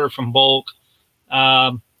unless you order from bulk.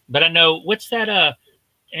 But I know, what's that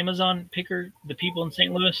Amazon picker, the people in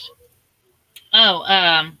St. Louis?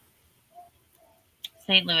 Oh,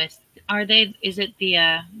 St. Louis. Are they? Is it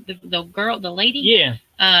the girl, the lady?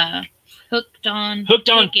 Yeah. Hooked on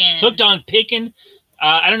Pickin'.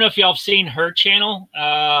 I don't know if y'all have seen her channel.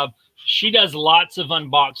 She does lots of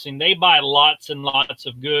unboxing. They buy lots and lots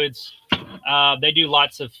of goods. They do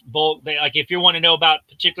lots of bulk. Like if you want to know about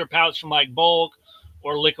particular pallets from like bulk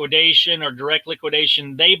or liquidation or direct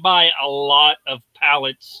liquidation, they buy a lot of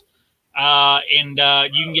pallets, and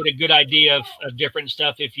you can get a good idea of different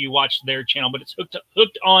stuff if you watch their channel. But it's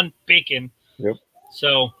hooked on picking. Yep.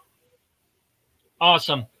 So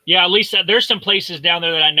awesome. Yeah, at least there's some places down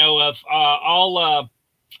there that I know of.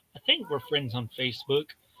 I think we're friends on Facebook.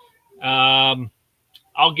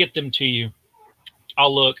 I'll get them to you.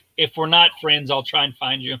 I'll look. If we're not friends, I'll try and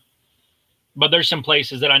find you. But there's some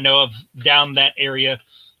places that I know of down that area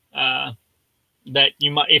that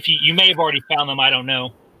you might, if you may have already found them. I don't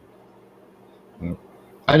know.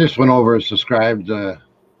 I just went over and subscribed,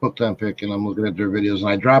 Hooked on Pick, and I'm looking at their videos, and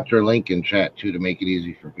I dropped their link in chat too to make it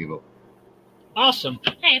easy for people. Awesome.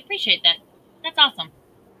 Hey, I appreciate that. That's awesome.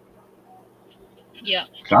 Yeah.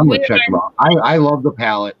 So I'm gonna check them out. I love the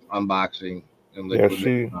pallet unboxing and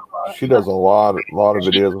she does a lot of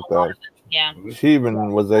videos with that. Yeah. She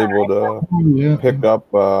even was able to pick up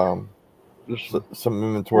some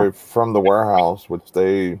inventory from the warehouse, which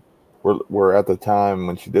they were at the time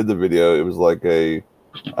when she did the video. It was like a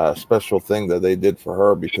special thing that they did for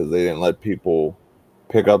her because they didn't let people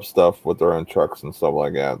pick up stuff with their own trucks and stuff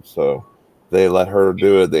like that. So they let her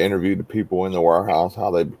do it. They interviewed the people in the warehouse,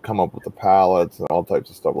 how they come up with the pallets and all types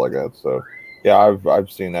of stuff like that. So yeah,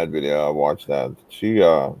 I've seen that video. I watched that. She,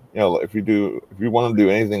 you know, if you want to do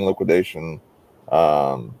anything liquidation,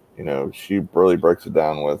 you know, she really breaks it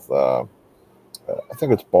down with, I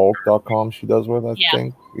think it's bulk.com she does with, I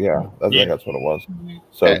think. Yeah, I think that's what it was. Mm-hmm.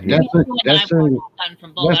 So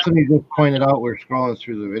Destiny just pointed out, we're scrolling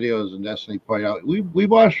through the videos, and Destiny pointed out, we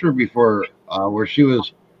watched her before where she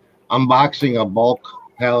was unboxing a bulk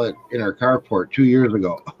pallet in her carport 2 years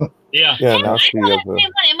ago. Yeah. Now she has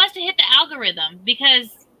it must have hit the algorithm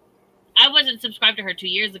because I wasn't subscribed to her 2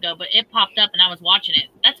 years ago, but it popped up and I was watching it.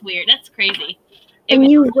 That's weird. That's crazy. And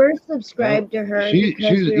you were subscribed to her.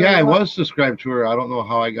 I was subscribed to her. I don't know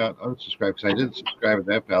how I got unsubscribed because I didn't subscribe to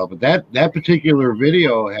that pallet, but that particular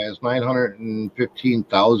video has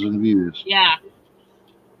 915,000 views. Yeah.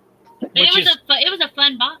 It was a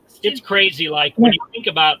fun box too. It's crazy. Like when you think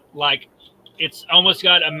about, like, it's almost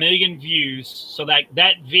got 1 million views. So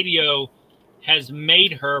that video has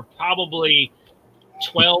made her probably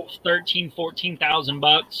 12, 13, 14,000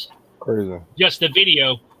 bucks. Crazy. Just the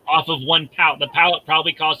video off of one pallet. The pallet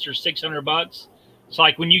probably cost her $600. So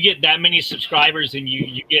like when you get that many subscribers and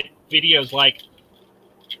you get videos like,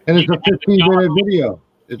 and it's a 15-minute video.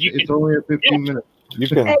 It's only a 15 minutes. You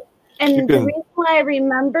can. And the reason why I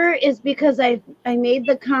remember is because I made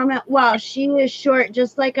the comment, wow, she is short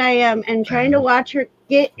just like I am, and trying to watch her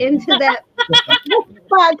get into that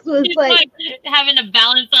box was like having a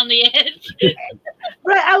balance on the edge.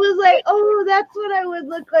 Right, I was like, oh, that's what I would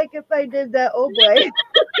look like if I did that. Oh boy.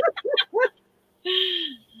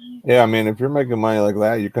 Yeah, I mean, if you're making money like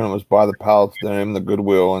that, you can almost buy the pallets in the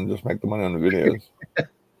Goodwill and just make the money on the videos.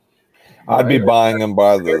 I'd be buying them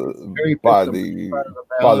by the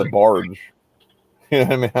barge. You know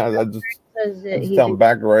what I mean? I just tell them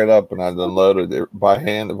back right up, and I'd unload it by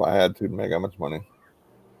hand if I had to make that much money.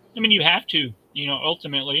 I mean, you have to, you know,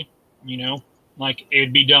 ultimately, you know, like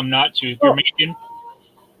it'd be dumb not to. If you're making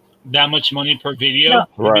that much money per video,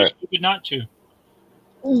 right? It'd be stupid not to.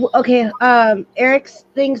 Okay, Eric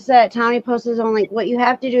thinks that Tommy posted on link. What you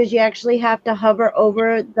have to do is you actually have to hover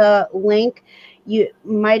over the link. You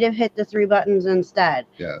might have hit the 3 buttons instead.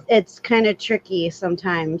 Yeah, it's kind of tricky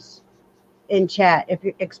sometimes in chat,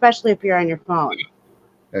 especially if you're on your phone.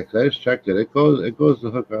 Yeah, I just checked it. It goes to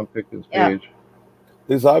Hook on Pickens page.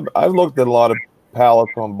 Because I've looked at a lot of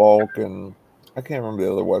pallets on bulk, and I can't remember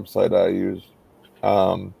the other website I use.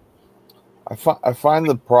 I find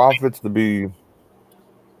the profits to be,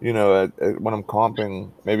 you know, when I'm comping,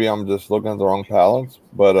 maybe I'm just looking at the wrong pallets,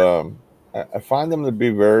 but I find them to be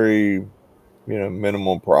very, you know,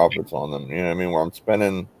 minimal profits on them. You know what I mean? Where I'm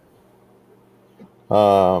spending,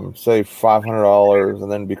 say $500,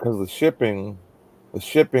 and then because of the shipping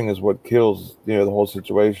is what kills, you know, the whole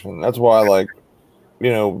situation. That's why, like,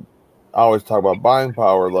 you know, I always talk about buying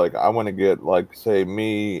power. Like, I want to get, like, say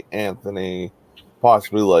me, Anthony,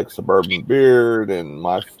 possibly like Suburban Beard and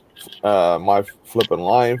my Flippin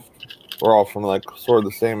Life. We're all from like sort of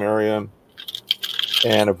the same area,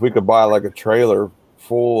 and if we could buy like a trailer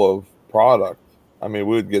full of product, I mean,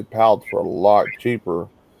 we would get pallets for a lot cheaper.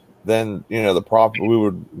 Then, you know, the profit, we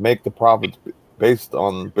would make the profits based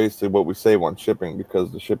on basically what we save on shipping,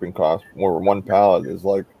 because the shipping cost for one pallet is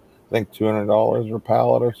like, I think $200 a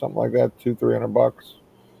pallet or something like that,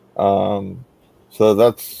 $200-300. So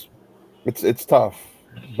that's it's tough.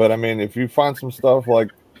 But I mean, if you find some stuff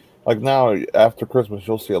like now after Christmas,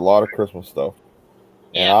 you'll see a lot of Christmas stuff.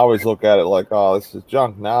 And I always look at it like, oh, this is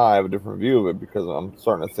junk. Now I have a different view of it because I'm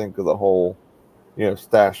starting to think of the whole,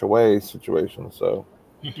 stash away situation. So,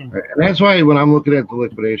 and that's why when I'm looking at the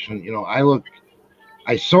liquidation,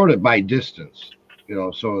 I sort it by distance,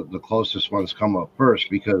 so the closest ones come up first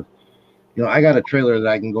because, I got a trailer that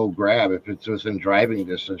I can go grab if it's within driving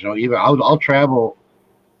distance. Even I'll travel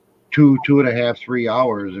 2.5, 3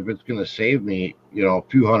 hours if it's going to save me, a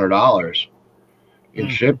few $100s in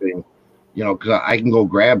shipping, because I can go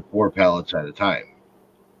grab 4 pallets at a time.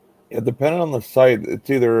 Yeah, depending on the site, it's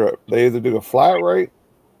they either do a flat rate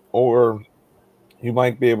or you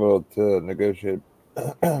might be able to negotiate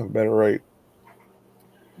a better rate.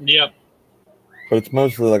 Yep. But it's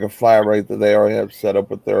mostly like a flat rate that they already have set up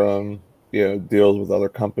with their own, deals with other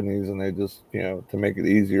companies, and they just, to make it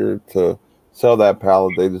easier to sell that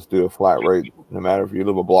pallet, they just do a flat rate, no matter if you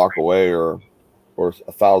live a block away or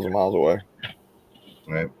 1,000 miles away.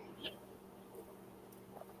 Right.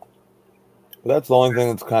 But that's the only thing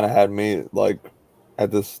that's kind of had me like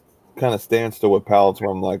at this kind of standstill with pallets,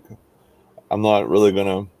 where I'm like, I'm not really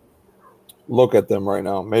gonna look at them right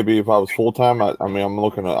now. Maybe if I was full time, I'd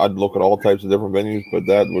look at all types of different venues, but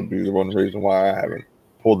that would be the one reason why I haven't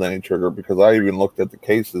pulled any trigger, because I even looked at the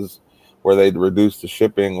cases where they'd reduce the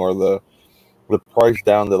shipping or the price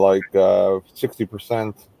down to like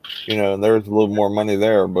 60%, and there's a little more money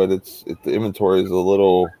there, but the inventory is a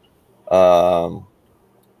little,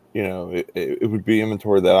 it would be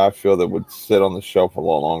inventory that I feel that would sit on the shelf a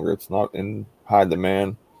lot longer. It's not in high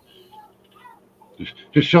demand.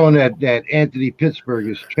 Just showing that Anthony Pittsburgh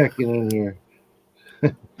is checking in here.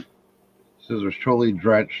 Scissors totally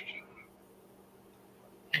drenched.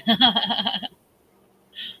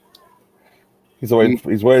 He's waiting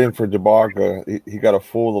for Jabaka. He got a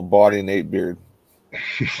full body Nate beard.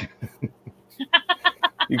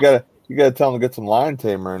 You gotta tell him to get some line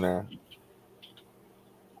tamer in there.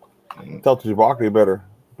 Tell Jabaka you better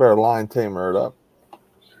line tamer it up.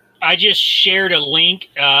 I just shared a link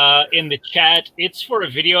in the chat. It's for a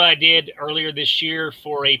video I did earlier this year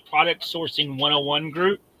for a product sourcing 101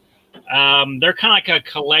 group. They're kind of like a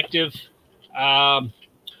collective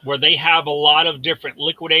where they have a lot of different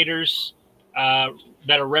liquidators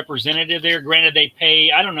that are representative there. Granted, they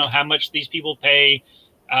pay, I don't know how much these people pay,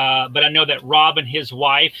 but I know that Rob and his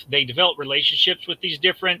wife, they develop relationships with these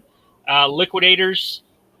different liquidators,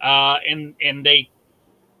 and they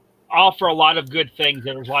offer a lot of good things.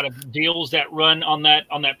 There's a lot of deals that run on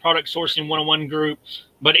that product sourcing 101 group.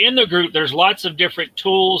 But in the group, there's lots of different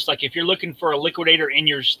tools. Like if you're looking for a liquidator in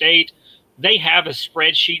your state, they have a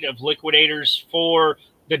spreadsheet of liquidators for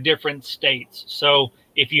the different states. So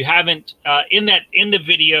if you haven't, in the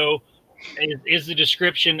video is the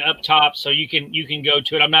description up top, so you can go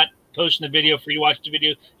to it. I'm not posting the video for you to watch the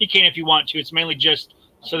video. You can if you want to. It's mainly just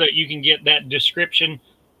so that you can get that description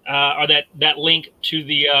or that link to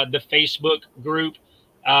the Facebook group.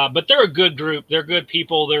 But they're a good group. They're good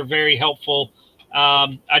people. They're very helpful.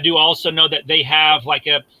 I do also know that they have like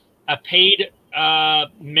a paid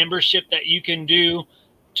membership that you can do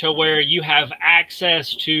to where you have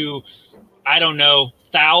access to, I don't know,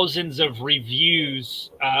 thousands of reviews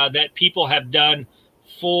that people have done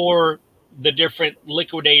for the different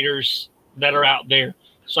liquidators that are out there.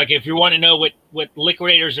 So like if you want to know what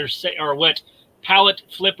liquidators are saying, or what pallet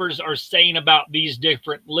flippers are saying about these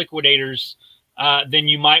different liquidators, then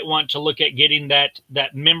you might want to look at getting that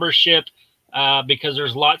membership because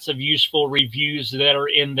there's lots of useful reviews that are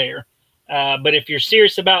in there. But if you're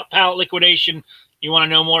serious about pallet liquidation, you want to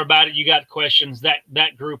know more about it, you got questions,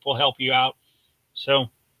 that group will help you out.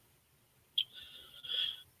 So,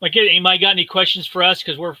 like, anybody got any questions for us?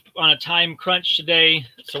 Because we're on a time crunch today,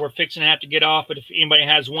 so we're fixing to have to get off. But if anybody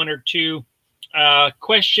has one or two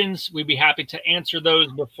questions, we'd be happy to answer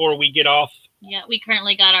those before we get off. Yeah, we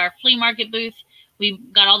currently got our flea market booth.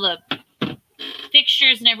 We've got all the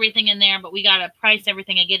fixtures and everything in there, but we got to price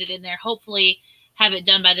everything and get it in there. Hopefully have it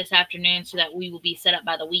done by this afternoon so that we will be set up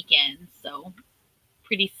by the weekend. So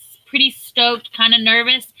pretty stoked, kind of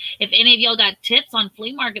nervous. If any of y'all got tips on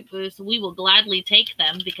flea market booths, we will gladly take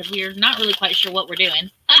them because we are not really quite sure what we're doing.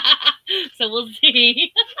 So we'll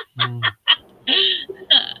see.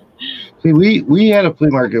 See, we had a flea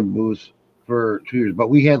market booth for 2 years, but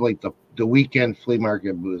we had like the weekend flea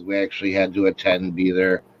market booth. We actually had to attend, be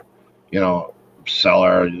there,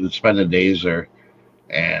 sell spend the days there,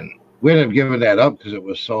 and we ended up giving that up because it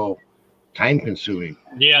was so time consuming.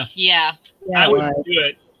 Yeah. I wouldn't do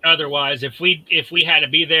it otherwise. If we had to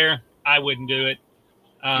be there, I wouldn't do it.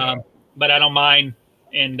 But I don't mind.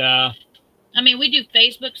 And I mean, we do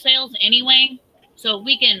Facebook sales anyway, so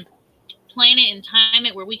we can plan it and time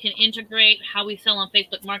it where we can integrate how we sell on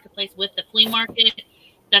Facebook Marketplace with the flea market.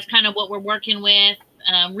 that's kind of what we're working with.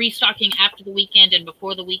 Restocking after the weekend and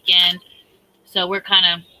before the weekend. So we're kind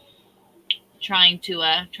of trying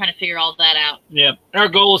to figure all that out. Yeah, our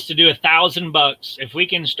goal is to do $1,000. If we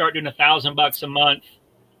can start doing $1,000 a month,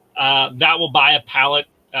 that will buy a pallet,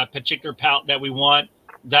 a particular pallet that we want.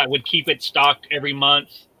 That would keep it stocked every month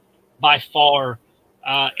by far,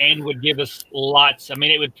 and would give us lots. I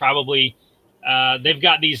mean, it would probably. They've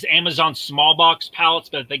got these Amazon small box pallets,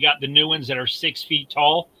 but they got the new ones that are 6 feet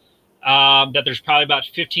tall. That there's probably about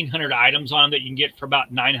 1,500 items on that you can get for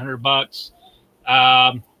about $900.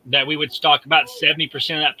 That we would stock. About 70%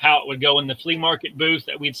 of that pallet would go in the flea market booth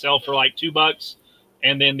that we'd sell for like $2,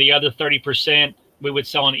 and then the other 30% we would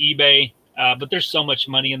sell on eBay. But there's so much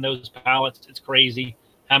money in those pallets; it's crazy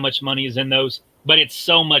how much money is in those. But it's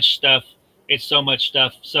so much stuff. It's so much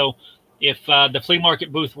stuff. So if the flea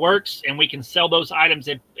market booth works and we can sell those items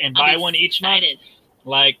and buy one each month,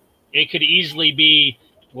 like it could easily be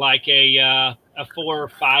like a $4,000 or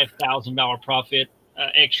 $5,000 profit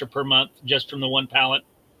extra per month just from the one pallet.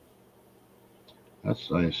 That's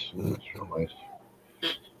nice. That's real nice.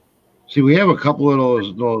 See, we have a couple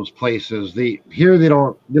of those places. Here they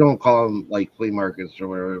don't call them like flea markets or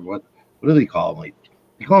whatever. What do they call them? Like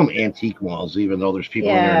they call them antique malls, even though there's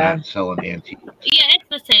people in there not selling antiques. Yeah, it's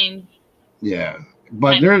the same. Yeah,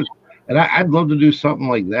 but I'd love to do something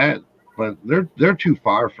like that, but they're too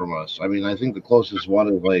far from us. I mean, I think the closest one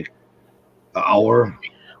is like an hour.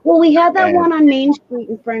 Well, we had that one on Main Street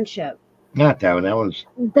in Friendship. Not that one. That was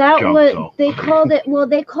they called it. Well,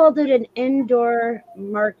 they called it an indoor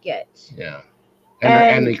market. Yeah,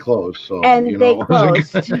 and they closed. So they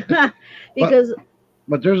closed because.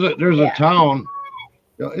 But there's a town.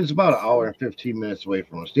 It's about an hour and 15 minutes away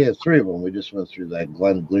from us. They have 3 of them. We just went through that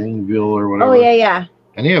Greenville or whatever. Oh yeah.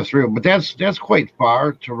 And they have 3 of them, but that's quite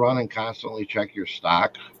far to run and constantly check your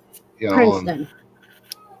stock. Princeton.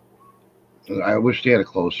 I wish they had a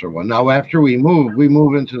closer one. Now, after we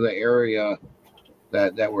move into the area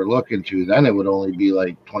that we're looking to, then it would only be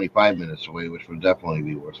like 25 minutes away, which would definitely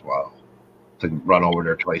be worthwhile to run over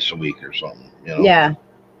there twice a week or something. Yeah.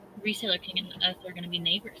 Reseller King and us are going to be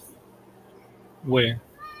neighbors. Where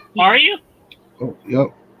are you? Oh, yep.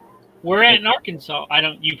 We're at in Arkansas.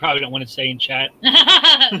 You probably don't want to say in chat.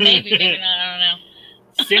 maybe not. I don't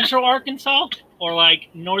know. Central Arkansas or like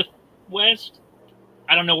northwest?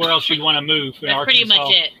 I don't know where else you'd want to move. That's Arkansas. Pretty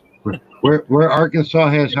much it. Where Arkansas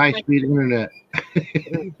has high-speed internet.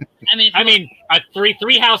 I mean,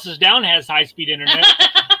 three houses down has high-speed internet.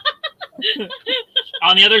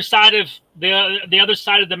 On the other side of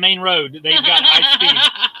the main road, they've got high speed.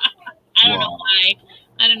 I don't know why.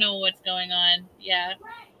 I don't know what's going on. Yeah,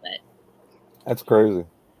 but that's crazy.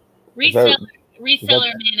 Reseller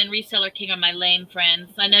Man and Reseller King are my lame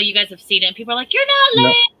friends. I know you guys have seen it. People are like, "You're not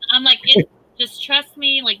lame." No. I'm like, just trust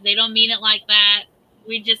me. Like they don't mean it like that.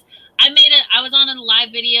 I was on a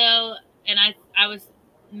live video and I was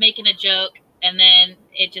making a joke and then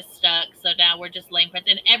it just stuck. So now we're just lame friends,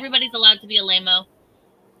 and everybody's allowed to be a lame-o.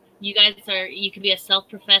 You can be a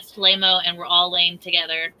self-professed lame-o, and we're all lame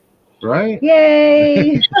together. Right?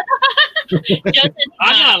 Yay!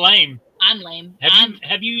 I'm not lame. I'm lame.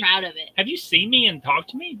 Have you proud of it? Have you seen me and talked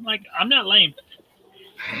to me? Like I'm not lame.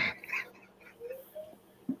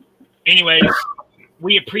 Anyways,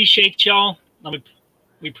 we appreciate y'all.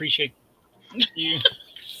 We appreciate you.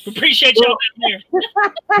 We appreciate y'all being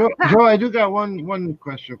here. Joe, I do got one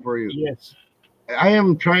question for you. Yes. I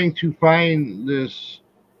am trying to find this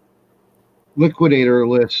liquidator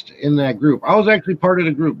list in that group. I was actually part of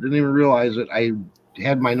the group. Didn't even realize it. I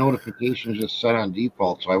had my notifications just set on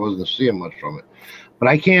default, so I wasn't seeing much from it. But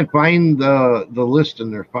I can't find the list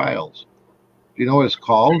in their files. Do you know what it's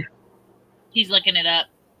called? He's looking it up.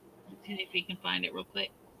 Let's see if he can find it real quick.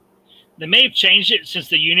 They may have changed it since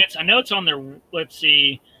the units. I know it's on their. Let's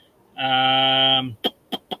see. I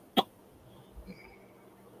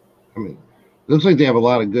mean, looks like they have a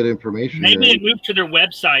lot of good information. Maybe they moved to their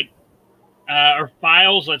website or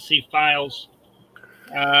files. Let's see, files.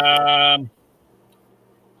 And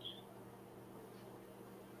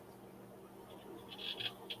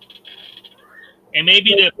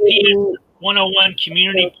maybe the PS 101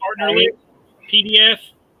 Community Partner List PDF.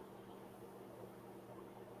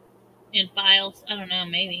 In files, I don't know,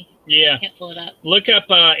 maybe. Yeah. I can't pull it up. Look up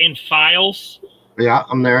in files. Yeah,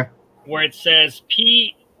 I'm there. Where it says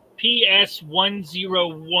PS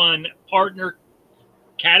 101 Partner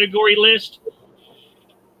Category List.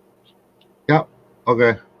 Yep.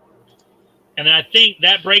 Okay. And then I think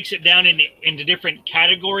that breaks it down into different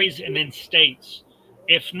categories and then states.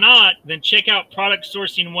 If not, then check out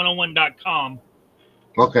productsourcing101.com.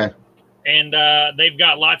 Okay. And they've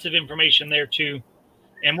got lots of information there too.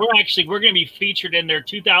 and we're going to be featured in their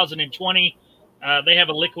 2020. They have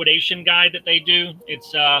a liquidation guide that they do.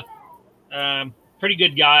 It's pretty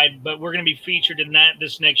good guide, but we're going to be featured in that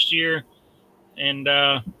this next year. And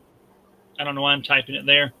I don't know why I'm typing it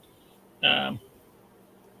there. I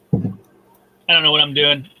don't know what I'm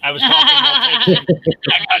doing. I was talking about texting.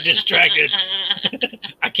 I got distracted.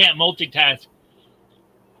 I can't multitask.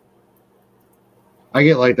 I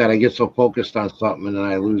get like that. I get so focused on something and then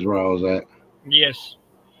I lose where I was at. Yes.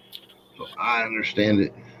 So I understand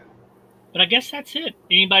it. But I guess that's it.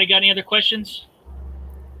 Anybody got any other questions?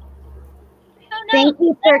 Thank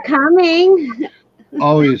you for coming.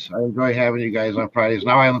 Always. I enjoy having you guys on Fridays.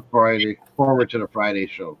 Now I look forward to the Friday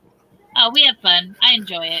show. Oh, we have fun. I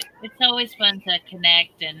enjoy it. It's always fun to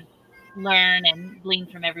connect and learn and glean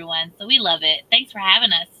from everyone. So we love it. Thanks for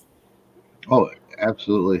having us. Oh,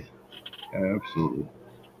 absolutely. Absolutely.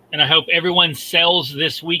 And I hope everyone's sales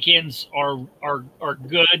this weekends are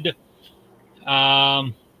good.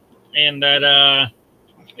 And that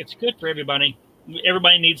it's good for everybody.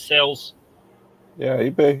 Everybody needs sales. Yeah,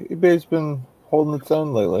 eBay's been holding its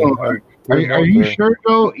own lately. Oh, are you sure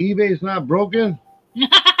though? eBay's not broken?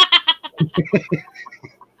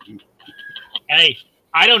 Hey,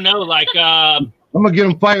 I don't know. Like, I'm gonna get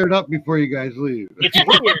them fired up before you guys leave. It's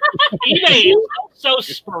weird. eBay is so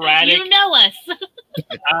sporadic. You know us.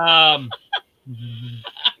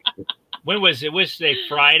 When was it? Was today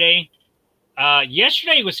Friday?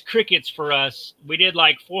 Yesterday was crickets for us. We did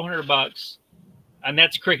like $400, and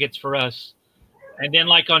that's crickets for us. And then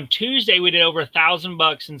like on Tuesday, we did over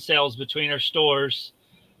 $1,000 in sales between our stores.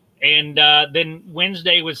 And then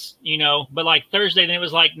Wednesday was, but like Thursday, then it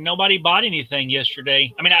was like nobody bought anything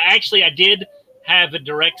yesterday. I mean, I did have a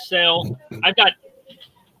direct sale. I've got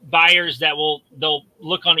buyers that they'll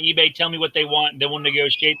look on eBay, tell me what they want, and they will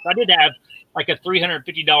negotiate. So I did have like a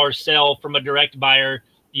 $350 sale from a direct buyer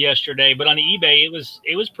yesterday, but on eBay, it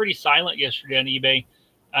was pretty silent yesterday on eBay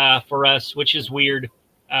for us, which is weird.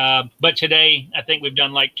 But today, I think we've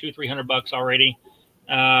done like $200-300 already.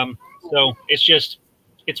 So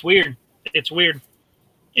it's weird. It's weird.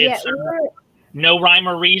 It's no rhyme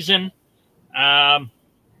or reason.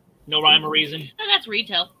 No rhyme or reason. No, that's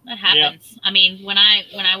retail. That happens. Yeah. I mean, when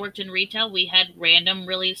I worked in retail, we had random,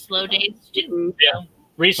 really slow days too. Yeah.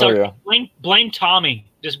 Reseller. Oh, yeah. Blame Tommy.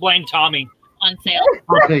 Just blame Tommy. On sale.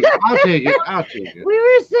 I'll take it. We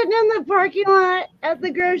were sitting in the parking lot at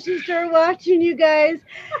the grocery store watching you guys,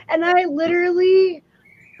 and I literally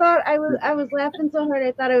thought I was laughing so hard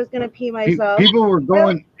I thought I was gonna pee myself. People were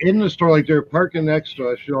going in the store like they're parking next to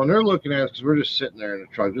us, and they're looking at us because we're just sitting there in the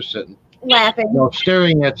truck, just sitting, laughing,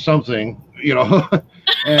 staring at something,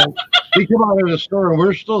 and we come out of the store and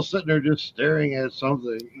we're still sitting there just staring at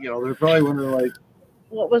something. They're probably wondering like,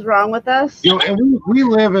 what was wrong with us? And we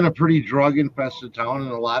live in a pretty drug infested town,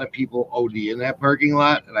 and a lot of people OD in that parking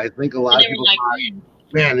lot, and I think a lot of people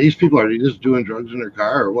man, these people are just doing drugs in their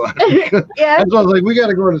car or what? Yeah. And so I was like, we got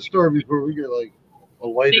to go to the store before we get like a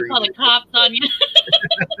lighter. They call the cops on you.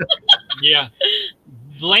 Yeah.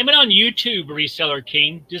 Blame it on YouTube, Reseller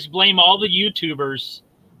King. Just blame all the YouTubers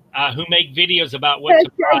who make videos about what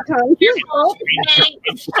to buy.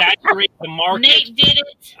 And saturate the market. Nate did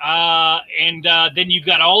it. And then you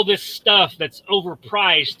got all this stuff that's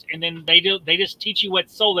overpriced, and then they just teach you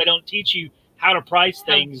what's sold. They don't teach you how to price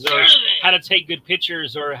things or how to take good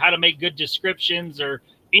pictures or how to make good descriptions or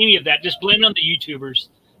any of that. Just blame it on the YouTubers,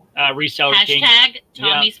 Reseller King. Hashtag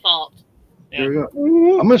Tommy's fault. Yeah. There we go.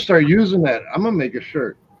 I'm going to start using that. I'm going to make a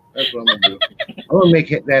shirt. That's what I'm going to do. I'm going to make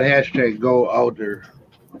that hashtag go out there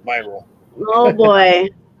viral. Oh, boy.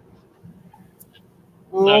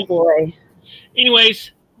 Oh, boy.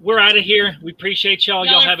 Anyways, we're out of here. We appreciate y'all.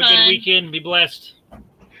 Y'all have a good weekend. Be blessed.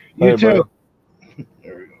 You too.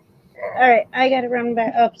 There we go. All right, I got to run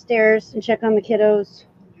back upstairs and check on the kiddos.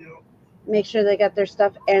 Make sure they got their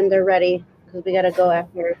stuff and they're ready because we got to go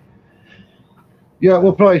after. Yeah,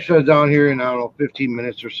 we'll probably shut it down here in, I don't know, 15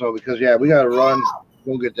 minutes or so because, we got to run.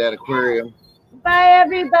 Go get that aquarium. Bye,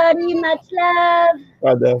 everybody. Much love.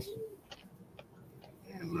 Bye, Des.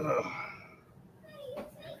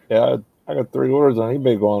 Yeah, I got 3 orders on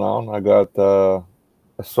eBay going on.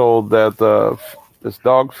 I sold that this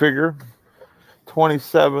dog figure,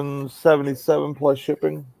 $27.77 plus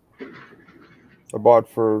shipping. I bought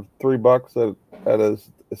for $3 at a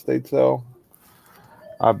estate sale.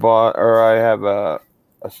 I have a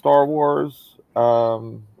Star Wars.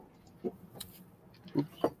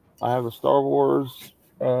 I have a Star Wars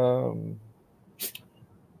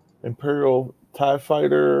Imperial TIE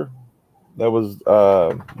Fighter. That was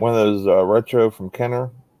one of those retro from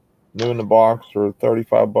Kenner, new in the box for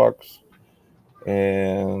 $35.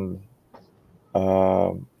 And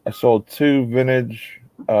I sold 2 vintage.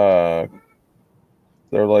 They're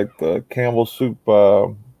like the Campbell Soup,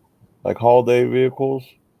 like holiday vehicles.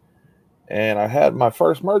 And I had my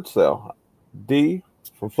first merch sale. D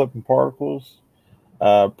from Flippin' Particles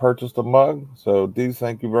purchased a mug. So D,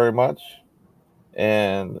 thank you very much.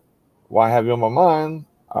 And while I have you on my mind,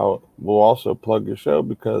 I will also plug your show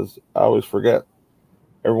because I always forget.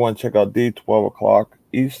 Everyone check out D, 12 o'clock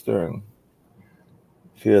Eastern.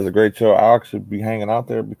 She has a great show. I'll actually be hanging out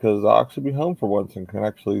there because I'll actually be home for once and can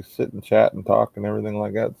actually sit and chat and talk and everything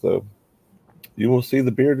like that. So you will see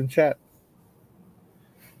the beard and chat.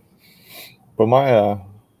 But my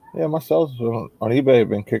sales on eBay have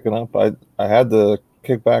been kicking up. I had to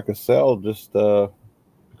kick back a sale just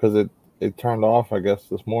because it turned off, I guess,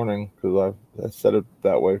 this morning because I set it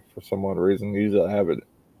that way for some odd reason. Usually I have it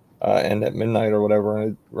end at midnight or whatever,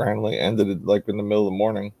 and it randomly ended it like in the middle of the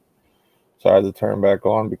morning. So I had to turn back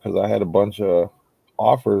on because I had a bunch of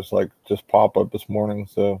offers like just pop up this morning.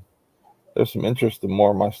 So there's some interest in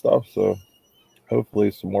more of my stuff. So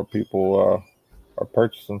hopefully some more people are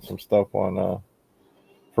purchasing some stuff on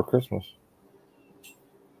for Christmas.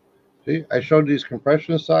 See, I showed these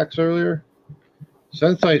compression socks earlier.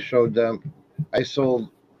 Since I showed them, I sold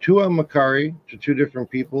 2 on Macari to 2 different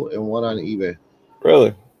people and 1 on eBay.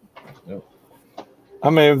 Really? Yep. How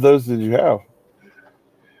many of those did you have?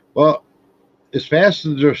 Well, as fast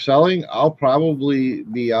as they're selling, I'll probably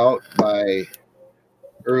be out by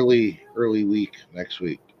early week next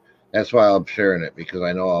week. That's why I'm sharing it, because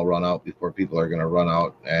I know I'll run out before people are going to run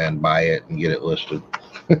out and buy it and get it listed.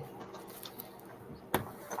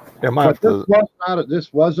 Yeah,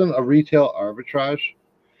 this wasn't a retail arbitrage.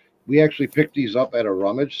 We actually picked these up at a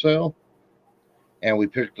rummage sale, and we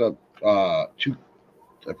picked up 2.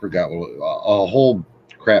 I forgot a whole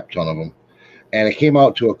crap ton of them, and it came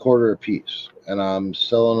out to $0.25 a piece. And I'm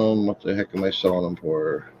selling them. What the heck am I selling them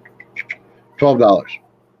for? $12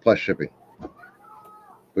 plus shipping,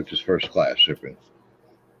 which is first class shipping.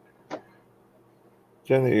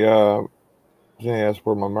 Jenny asked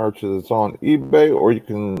where my merch is. It's on eBay, or you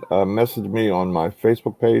can message me on my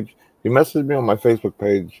Facebook page. If you message me on my Facebook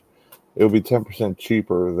page, it'll be 10%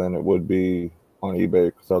 cheaper than it would be on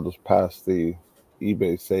eBay because I'll just pass the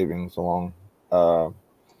eBay savings along. But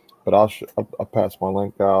I'll pass my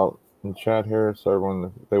link out in the chat here so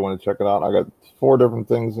everyone, if they want to check it out. I got 4 different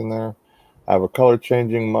things in there. I have a color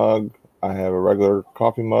changing mug, I have a regular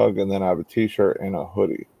coffee mug, and then I have a t-shirt and a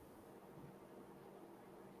hoodie.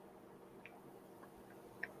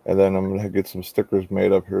 And then I'm going to get some stickers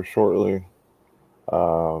made up here shortly.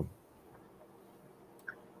 We'll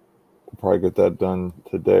probably get that done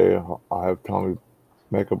today. I'll have Tommy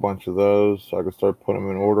make a bunch of those so I can start putting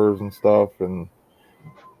them in orders and stuff. And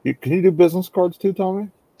can you do business cards too, Tommy?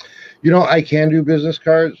 I can do business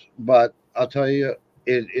cards, but I'll tell you,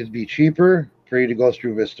 it'd be cheaper for you to go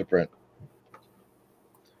through Vistaprint.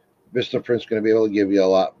 Vistaprint's going to be able to give you a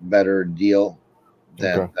lot better deal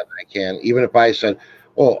than I can. Even if I said,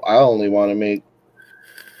 oh, I only want to make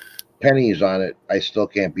pennies on it, I still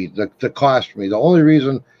can't beat the cost for me. The only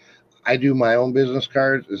reason I do my own business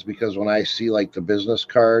cards is because when I see like the business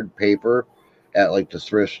card paper at like the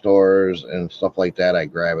thrift stores and stuff like that, I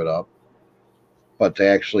grab it up. But to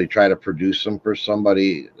actually try to produce them for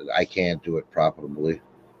somebody, I can't do it profitably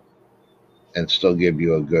and still give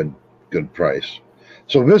you a good price.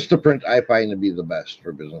 So Vistaprint I find to be the best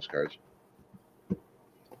for business cards.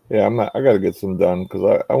 Yeah, I got to get some done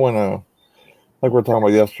because I want to, like we were talking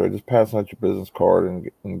about yesterday, just passing out your business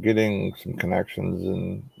card and getting some connections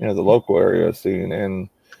in the local area scene, and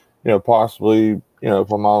possibly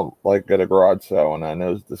if I'm out like at a garage sale and I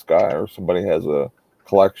know this guy or somebody has a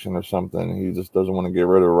collection or something he just doesn't want to get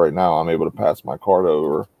rid of it right now, I'm able to pass my card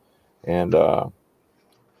over and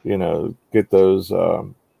get those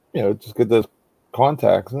just get those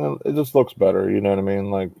contacts, and it just looks better. You know what I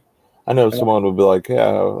mean? Like I know someone would be like,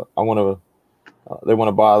 yeah, I want to. They want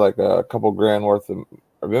to buy like a couple grand worth of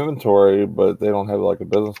inventory, but they don't have like a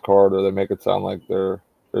business card, or they make it sound like they're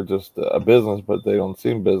just a business, but they don't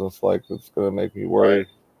seem business like. It's going to make me worry.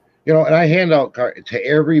 Right. And I hand out cards to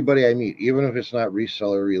everybody I meet, even if it's not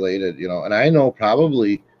reseller related. And I know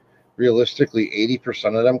probably realistically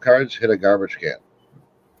 80% of them cards hit a garbage can,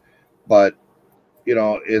 but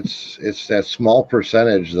it's that small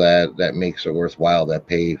percentage that makes it worthwhile, that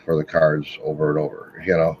pay for the cards over and over.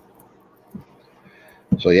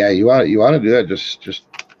 So yeah, you want to do that. Just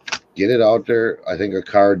get it out there. I think a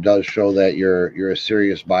card does show that you're a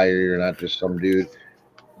serious buyer. You're not just some dude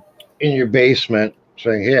in your basement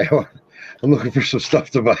saying, "Hey, I'm looking for some stuff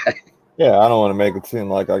to buy." Yeah, I don't want to make it seem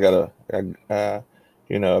like I gotta.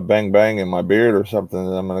 a bang bang in my beard or something,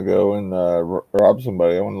 and I'm going to go and rob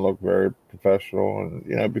somebody. I want to look very professional,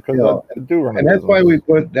 and because I do run a and that's business.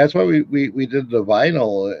 why that's why we did the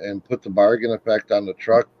vinyl and put the bargain effect on the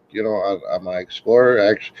truck. On my Explorer.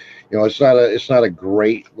 Actually, it's not a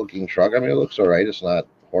great looking truck. I mean, it looks all right. It's not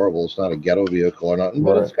horrible. It's not a ghetto vehicle or nothing,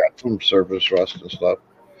 but it's got some surface rust and stuff.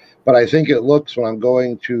 But I think it looks, when I'm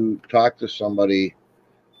going to talk to somebody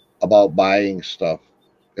about buying stuff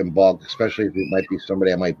in bulk, especially if it might be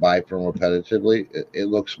somebody I might buy from repetitively, it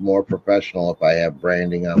looks more professional if I have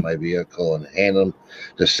branding on my vehicle and hand them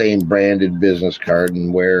the same branded business card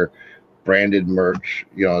and wear branded merch.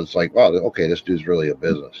 It's like, wow, okay, this dude's really a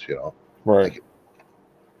business. Right.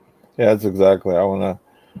 Yeah, that's exactly. I want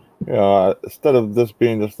to, instead of this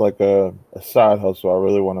being just like a side hustle, I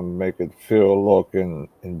really want to make it feel, look, and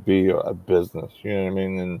be a business. You know what I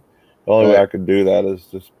mean? And the only way I could do that is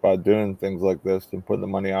just by doing things like this and putting the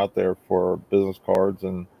money out there for business cards.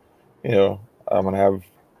 And I'm gonna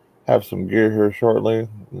have some gear here shortly.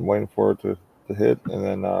 I'm waiting for it to hit, and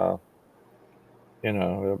then I'll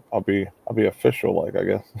be official. Like, I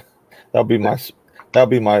guess that'll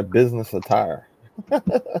be my business attire.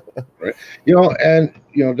 Right.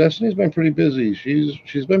 Destiny's been pretty busy.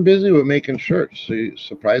 She's been busy with making shirts. She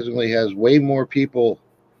surprisingly has way more people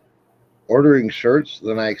ordering shirts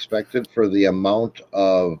than I expected for the amount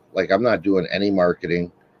of, like, I'm not doing any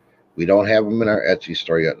marketing. We don't have them in our Etsy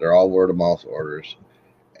store yet. They're all word of mouth orders.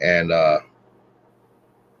 And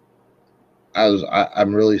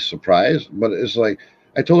I'm really surprised, but it's like,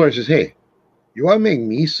 I told her, I says, hey, you want to make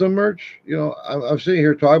me some merch? I'm sitting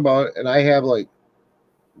here talking about it, and I have like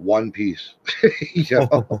one piece. It's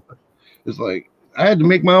like, I had to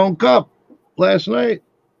make my own cup last night.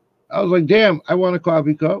 I was like, damn, I want a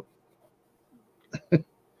coffee cup.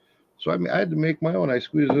 So I had to make my own. I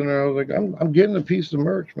squeezed in there. I was like, I'm getting a piece of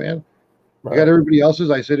merch, man. Right. I got everybody else's.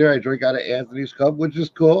 I sit here, I drink out of Anthony's cup, which is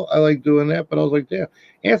cool. I like doing that. But I was like, damn,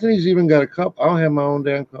 Anthony's even got a cup. I don't have my own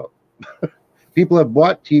damn cup. People have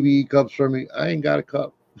bought TBE cups from me. I ain't got a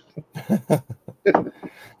cup. That's a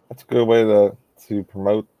good way to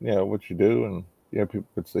promote, what you do, and people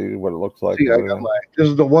could see what it looks like. See, this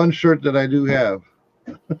is the one shirt that I do have.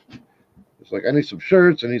 It's like, I need some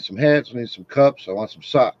shirts, I need some hats, I need some cups, I want some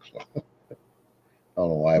socks. I don't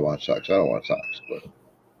know why I want socks. I don't want socks, but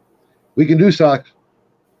we can do socks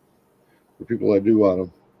for people that do want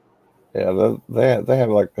them. Yeah, they have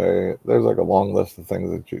there's like a long list of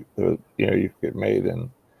things that you can get made, and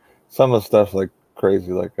some of the stuff's like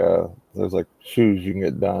crazy. Like there's like shoes you can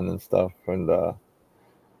get done and stuff. And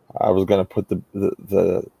I was gonna put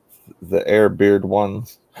the air beard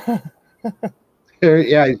ones.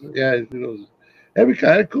 yeah. That'd be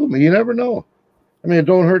kind of cool. Man, you never know. I mean, it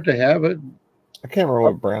don't hurt to have it. I can't remember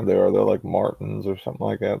what brand they are. They're like Martins or something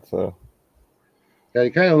like that. So yeah,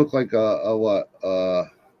 you kind of look like a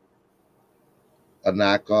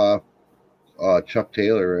knockoff Chuck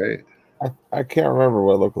Taylor, right? I can't remember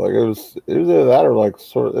what it looked like. It was either that or like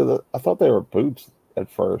sort of. I thought they were boots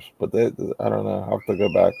at first, but I don't know. I'll have to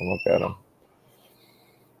go back and look at them.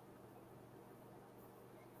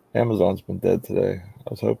 Amazon's been dead today. I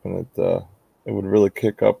was hoping it would really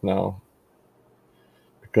kick up now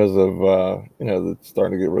because of it's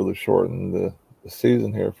starting to get really short in the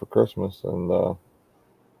season here for Christmas. And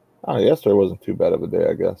yesterday wasn't too bad of a day,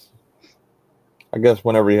 I guess. I guess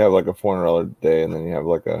whenever you have like a $400 day and then you have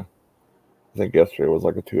like I think yesterday was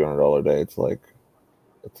like a $200 day. It's like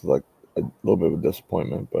a little bit of a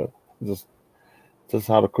disappointment, but just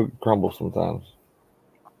how the cookie crumbles sometimes.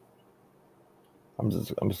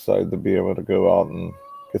 I'm excited to be able to go out and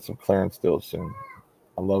get some clearance deals soon.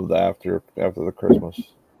 I love the after the Christmas.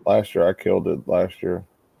 Last year I killed it. Last year,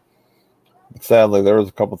 but sadly there was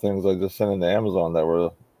a couple things I just sent into Amazon that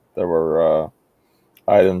were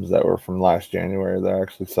items that were from last January. They're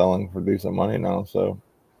actually selling for decent money now. So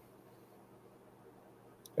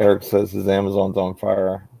Eric says his Amazon's on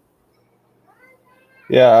fire.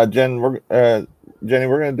 Yeah, Jenny, we're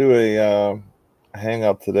gonna do a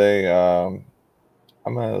hangout today.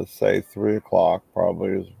 I'm gonna say 3 o'clock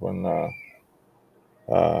probably is when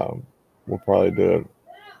we'll probably do it.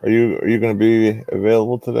 Are you gonna be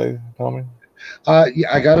available today, Tommy?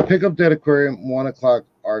 Yeah, I gotta pick up that aquarium 1 o'clock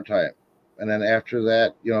our time, and then after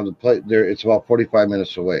that, the play there, it's about 45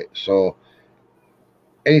 minutes away. So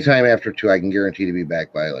anytime after 2, I can guarantee to be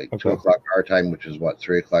back by 2 o'clock our time, which is what,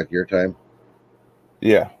 3 o'clock your time.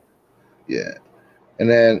 Yeah. And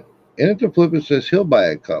then into Flippin says he'll buy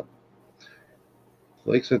a cup.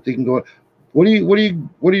 Like said, they can go. What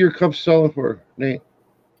are your cups selling for, Nate?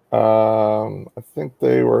 I think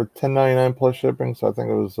they were $10.99 plus shipping, so I think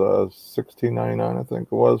it was $16.99. I think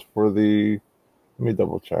it was for the Let me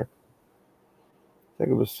double check. I think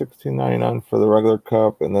it was $16.99 for the regular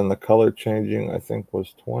cup, and then the color changing I think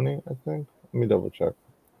was $20. I think. Let me double check.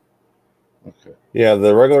 Okay. Yeah,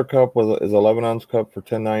 the regular cup is 11-ounce cup for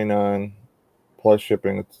 $10.99 plus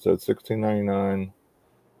shipping. So it's $16.99.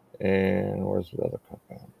 And where's the other cup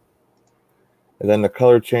at? And then the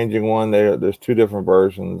color changing one, there's two different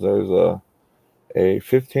versions. There's a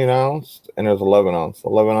 15-ounce and there's 11-ounce.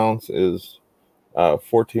 11-ounce is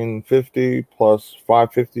 $14.50 plus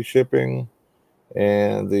 $5.50 shipping,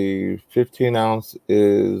 and the 15-ounce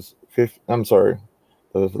is the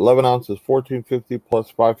 11-ounce is $14.50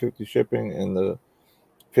 plus $5.50 shipping, and the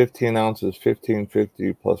 15-ounce is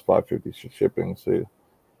 $15.50 plus $5.50 shipping. So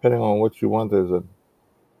depending on what you want, there's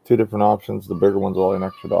two different options. The bigger one's only an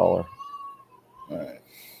extra $1. All right.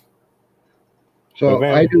 So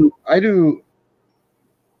I do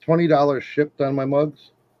 $20 shipped on my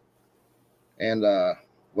mugs, and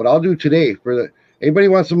what I'll do today anybody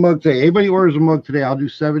wants a mug today, anybody orders a mug today, I'll do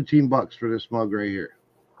 $17 for this mug right here.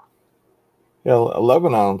 Yeah,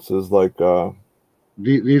 11 ounce is like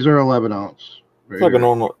these are 11 ounce. Right, it's like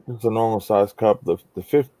it's a normal size cup. The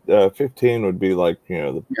 15 would be like,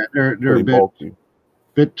 they're a bit bulky,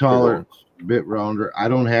 bit taller, a bit rounder. I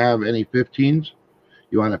don't have any 15s.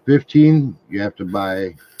 You want a 15, you have to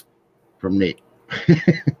buy from Nate.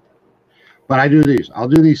 But I do these. I'll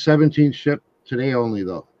do these 17 shipped today only,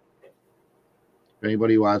 though. If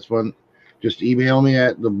anybody wants one, just email me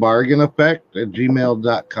at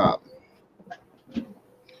thebargaineffect@gmail.com.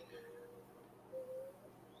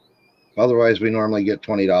 Otherwise, we normally get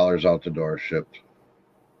 $20 out the door shipped.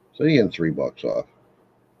 So you get $3 off.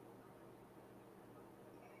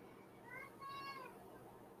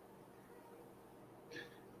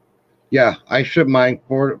 Yeah, I ship mine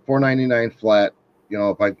 $4.99 flat.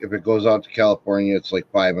 If it goes out to California, it's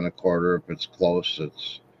like $5 1/4. If it's close,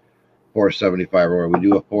 it's $4.75. Or we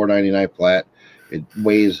do a $4.99 flat. It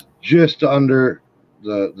weighs just under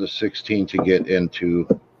the 16 to get into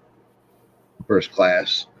first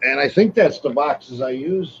class. And I think that's the boxes I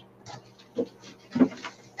use.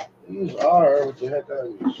 These are, what the heck are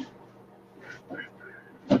these?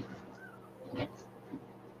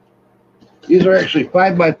 These are actually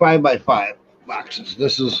 5x5x5 boxes.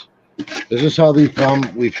 This is how these come.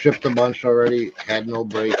 We've shipped a bunch already, had no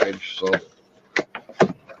breakage, so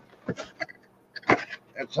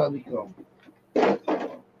that's how they come.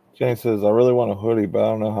 Jane says, I really want a hoodie, but I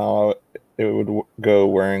don't know how it would go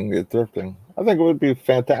wearing it thrifting. I think it would be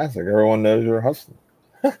fantastic. Everyone knows you're hustling.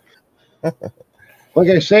 Like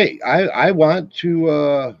I say, I want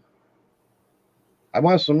to I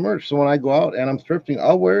want some merch. So when I go out and I'm thrifting,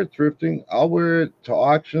 I'll wear it thrifting. I'll wear it to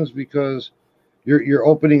auctions, because you're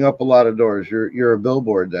opening up a lot of doors. You're a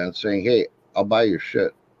billboard then saying, hey, I'll buy your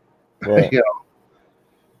shit. Right.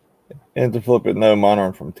 And to flip it, no, mine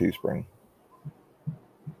aren't from Teespring.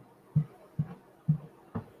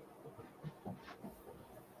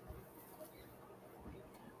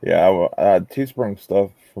 Yeah, Teespring stuff,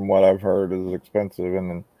 from what I've heard, is expensive, and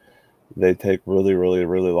then they take really, really,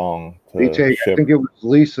 really long to ship. I think it was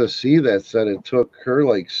Lisa C that said it took her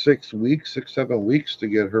like 6 weeks, 7 weeks to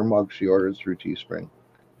get her mug she ordered through Teespring.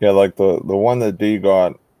 Yeah, like the one that Dee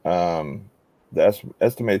got, the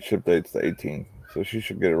estimated ship date's the 18th, so she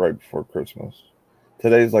should get it right before Christmas.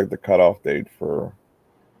 Today's like the cutoff date for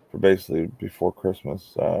basically before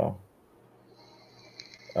Christmas.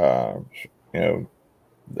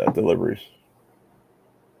 Deliveries.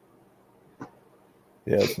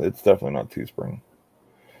 Yes, it's definitely not Teespring.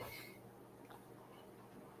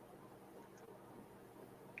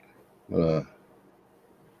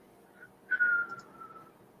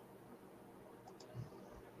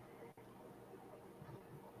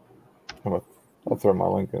 I'll throw my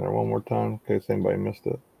link in there one more time in case anybody missed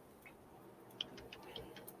it.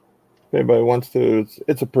 If anybody wants to,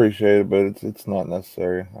 it's appreciated, but it's not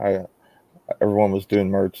necessary. Everyone was doing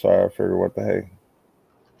merch, so I figured, what the hey.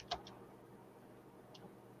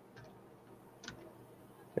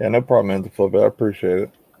 Yeah, no problem, man, to flip it. I appreciate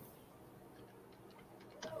it.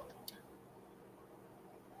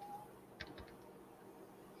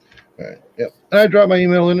 All right. Yep. And I dropped my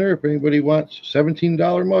email in there if anybody wants.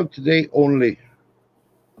 $17 mug today only.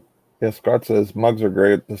 Yeah, Scott says mugs are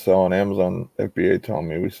great to sell on Amazon. FBA telling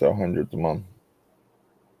me we sell hundreds a month.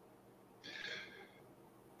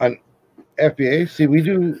 On FBA, see, we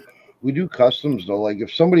do customs though. Like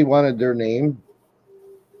if somebody wanted their name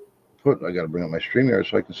put, I got to bring up my StreamYard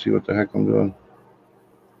so I can see what the heck I'm doing.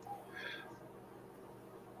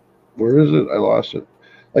 Where is it? I lost it.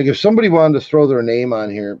 Like if somebody wanted to throw their name on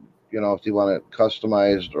here, if they want it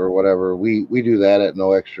customized or whatever, we do that at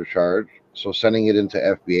no extra charge. So sending it into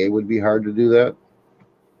FBA would be hard to do that.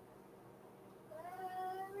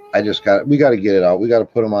 we got to get it out. We got to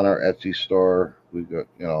put them on our Etsy store. We got,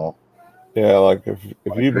 Yeah, like if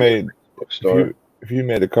my you made store. if you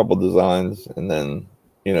made a couple designs and then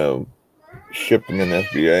shipped them in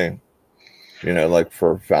FBA, like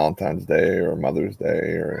for Valentine's Day or Mother's Day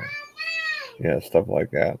or stuff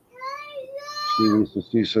like that.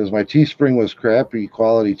 Steve says my Teespring was crappy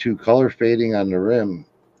quality too, color fading on the rim.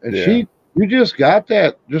 And you just got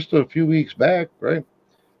that just a few weeks back, right?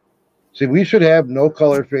 See, we should have no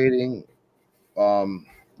color fading. You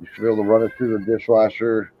should be able to run it through the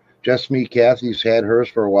dishwasher. Just me, Kathy's had hers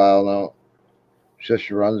for a while now. She says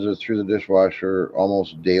she runs it through the dishwasher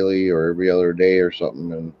almost daily or every other day or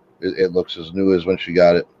something, and it looks as new as when she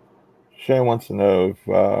got it. Shane wants to know if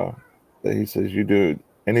that he says you do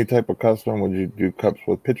any type of custom. Would you do cups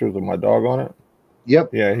with pictures of my dog on it?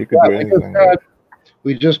 Yep. Yeah, he could do anything.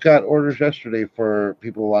 We just got orders yesterday for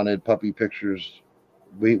people who wanted puppy pictures.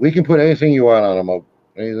 We can put anything you want on them up.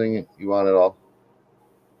 Anything you want at all.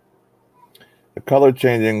 The color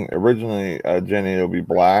changing originally, Jenny, it'll be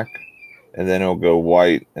black, and then it'll go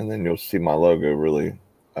white, and then you'll see my logo really,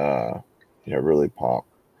 really pop.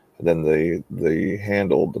 And then the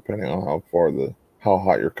handle, depending on how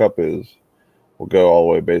hot your cup is, will go all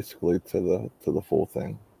the way basically to the full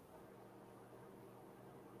thing.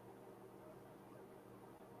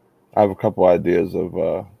 I have a couple ideas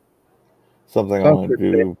of something I want to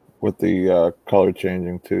do with the color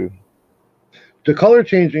changing too. The color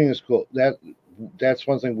changing is cool. That's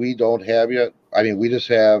one thing we don't have yet. I mean, we just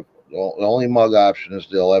have the only mug option is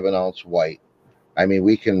the 11-ounce white. I mean,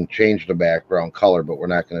 we can change the background color, but we're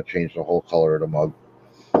not going to change the whole color of the mug.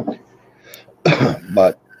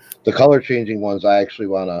 But the color changing ones, I actually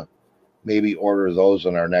want to maybe order those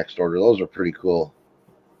in our next order. Those are pretty cool.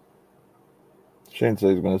 Shane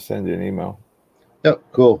said he's going to send you an email. Yep,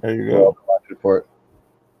 cool. There you go. Watch it for it.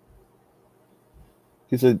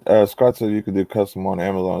 He said, Scott said you could do custom on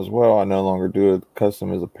Amazon as well. I no longer do it.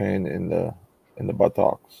 Custom is a pain in the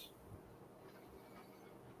buttocks.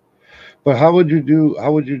 But how would you do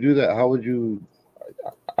that? How would you?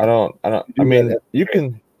 I mean, you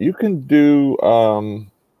can do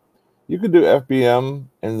FBM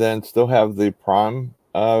and then still have the Prime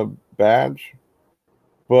badge,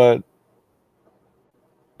 but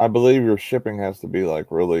I believe your shipping has to be like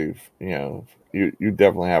really, you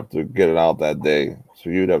definitely have to get it out that day. So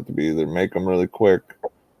you'd have to be either make them really quick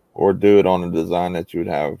or do it on a design that you would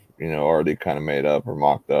have, already kind of made up or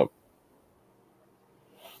mocked up.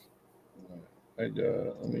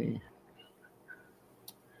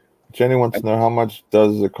 Jenny wants to know how much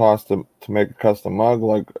does it cost to make a custom mug,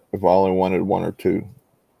 like if I only wanted one or two?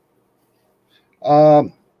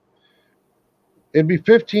 It'd be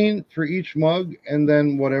 $15 for each mug, and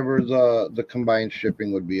then whatever the combined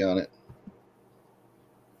shipping would be on it.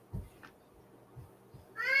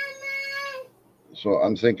 So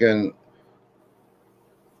I'm thinking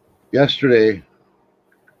yesterday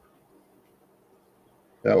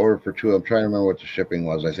that order for two. I'm trying to remember what the shipping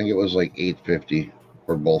was. I think it was like $8.50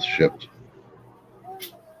 for both shipped.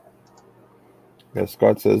 Yeah,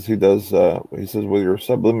 Scott says he does. He says with your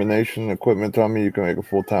sublimination equipment, Tommy, you can make a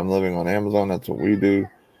full-time living on Amazon. That's what we do.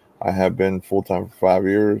 I have been full-time for 5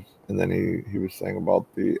 years. And then he was saying about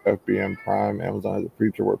the FBM Prime. Amazon has a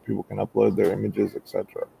feature where people can upload their images,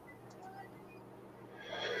 etc.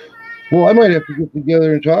 Well, I might have to get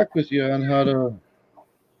together and talk with you on how to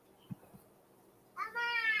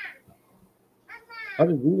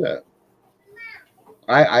do that.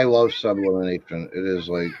 I love sublimination. It is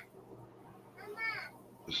like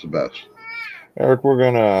it's the best. Eric,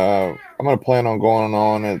 I'm gonna plan on going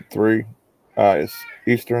on at 3 it's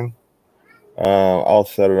Eastern. I'll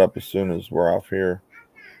set it up as soon as we're off here.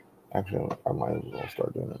 Actually, I might as well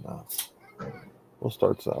start doing it now.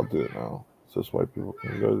 I'll do it now. So this way people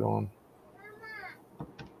can go on.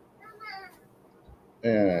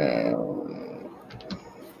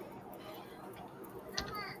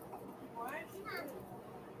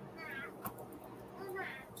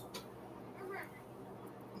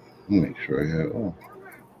 Make sure I have.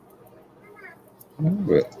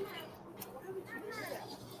 But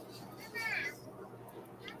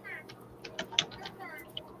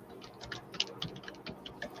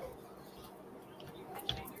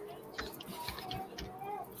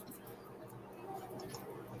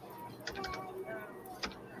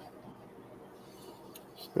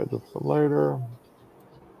Schedule for later.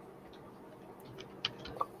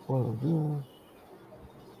 What is this?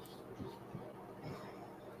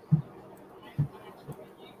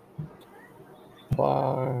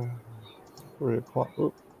 Apply. 3 o'clock.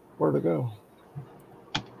 Oop, where'd it go?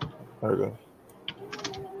 There it goes.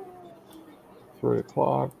 3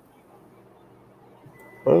 o'clock.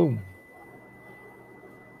 Boom.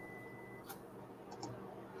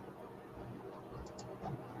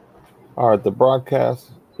 All right, the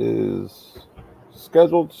broadcast is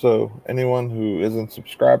scheduled, so anyone who isn't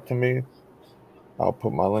subscribed to me, I'll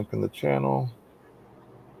put my link in the channel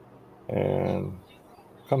and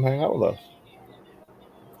come hang out with us.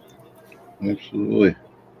 Absolutely.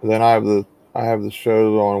 Then I have the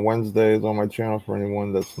shows on Wednesdays on my channel for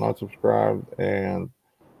anyone that's not subscribed, and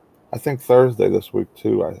I think Thursday this week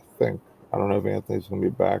too. I don't know if Anthony's gonna be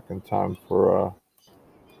back in time for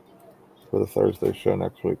the Thursday show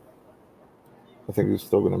next week. I think he's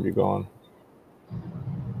still gonna be gone.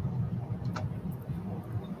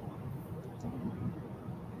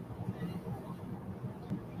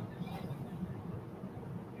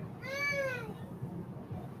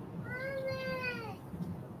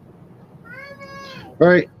 All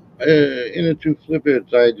right. Into Flippin,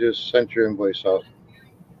 I just sent your invoice out.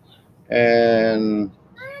 And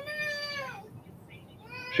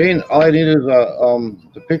Shane, all I need is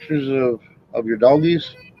the pictures of your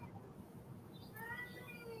doggies.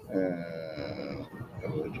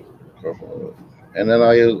 And then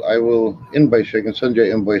I will invoice you. I can send you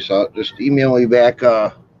an invoice out. Just email me back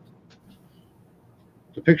the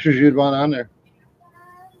pictures you'd want on there.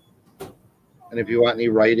 And if you want any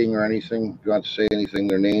writing or anything, if you want to say anything,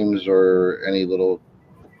 their names or any little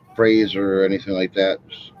phrase or anything like that,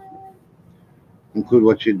 just include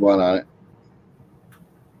what you'd want on it.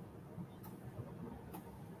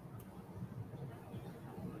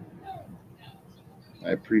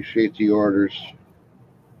 I appreciate the orders.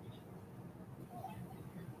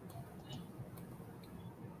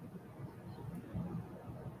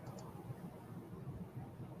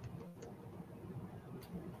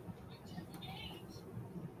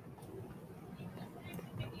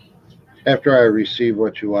 After I receive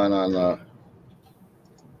what you want on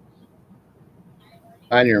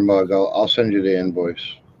your mug, I'll send you the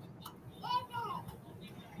invoice.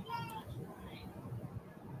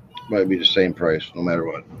 Might be the same price, no matter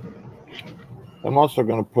what. I'm also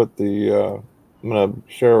going to put I'm going to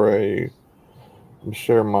share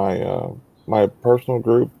my personal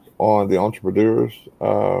group on the entrepreneurs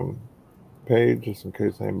page, just in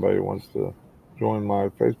case anybody wants to join my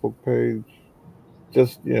Facebook page.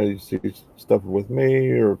 Just, you see stuff with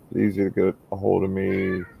me, or it's easy to get a hold of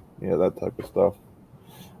me, that type of stuff.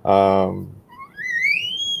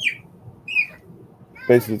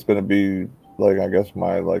 Basically, it's going to be I guess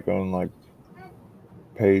my own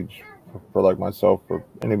page for myself, or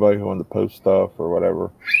anybody who wants to post stuff or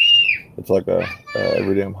whatever. It's like a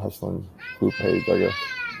Everyday I'm Hustling group page, I guess.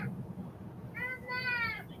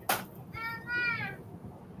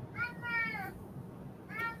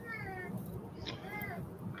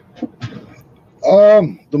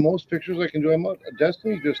 The most pictures I can do.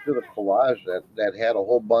 Destiny just did a collage that had a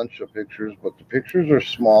whole bunch of pictures, but the pictures are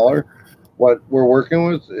smaller. What we're working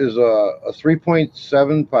with is a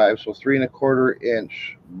 3.75, so 3¼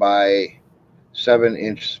 inch by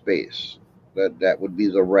 7-inch space. That would be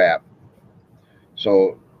the wrap.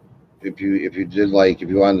 So if you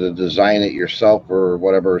wanted to design it yourself or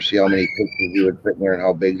whatever, see how many pictures you would fit in there and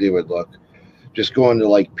how big they would look, just go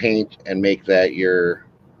into paint and make that your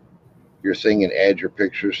thing and add your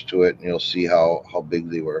pictures to it, and you'll see how big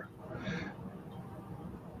they were,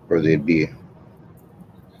 or they'd be.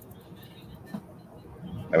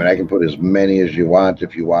 I mean, I can put as many as you want.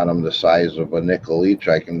 If you want them the size of a nickel each,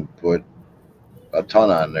 I can put a ton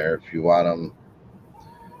on there. If you want them,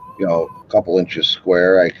 a couple inches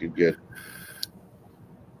square, I could get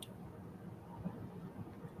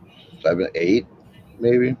 7, 8,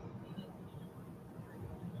 maybe.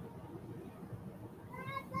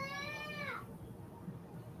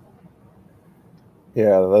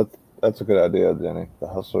 Yeah, that's a good idea, Jenny. The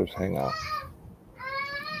Hustlers Hangout.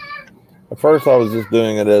 At first, I was just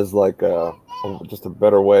doing it as just a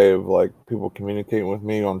better way of people communicating with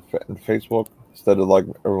me on Facebook, instead of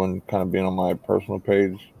everyone kind of being on my personal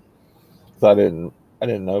page. So I didn't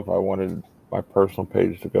know if I wanted my personal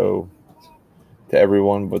page to go to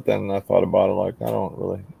everyone, but then I thought about it, I don't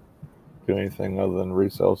really do anything other than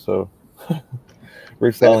resell, so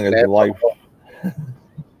reselling is life.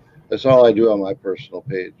 That's all I do on my personal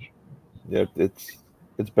page. Yeah, it's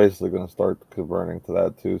basically going to start converting to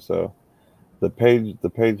that too. So the page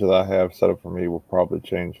that I have set up for me will probably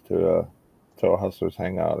change to a Hustlers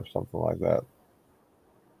Hangout or something like that.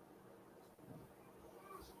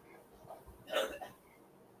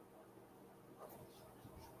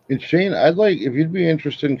 And Shane, if you'd be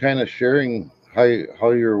interested in kind of sharing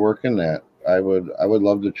how you're working that, I would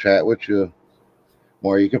love to chat with you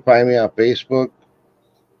more. You can find me on Facebook,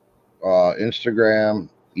 Instagram,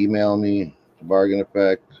 email me. The Bargain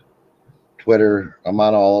Effect. Twitter, I'm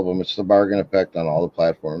on all of them. It's The Bargain Effect on all the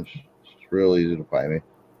platforms. It's real easy to find me.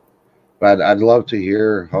 But I'd love to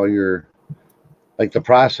hear how you're, like, the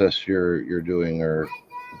process you're doing, or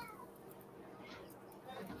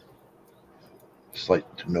just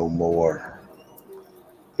like to know more,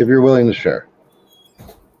 if you're willing to share,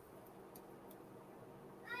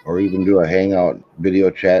 or even do a hangout, video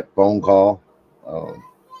chat, phone call.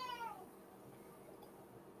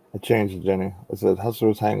 I changed it, Jenny. I said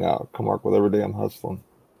Hustlers Hangout. Come work with every day I'm hustling.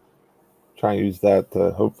 Try and use that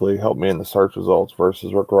to hopefully help me in the search results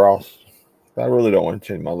versus Rick Ross. I really don't want to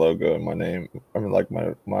change my logo and my name. I mean, like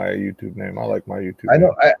my YouTube name. I like my YouTube I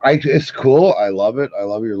know. name. It's cool. I love it. I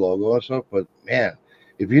love your logo and stuff. But man,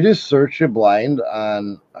 if you just search it blind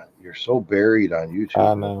on, you're so buried on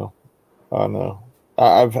YouTube. I know.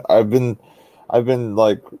 I've been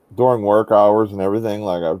like during work hours and everything.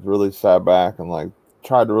 Like I've really sat back and like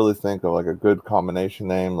tried to really think of like a good combination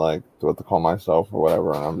name, like what to call myself or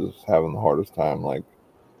whatever. And I'm just having the hardest time, like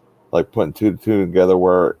putting two to two together,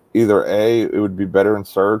 where either A, it would be better in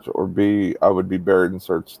search, or B, I would be buried in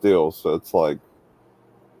search still. So it's like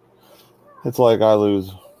I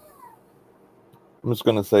lose. I'm just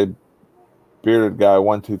gonna say bearded guy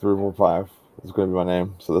 1 2 3 4 5 is gonna be my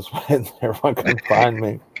name. So this way everyone can find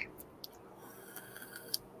me.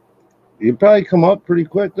 You'd probably come up pretty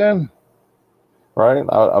quick then. Right?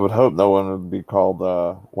 I would hope no one would be called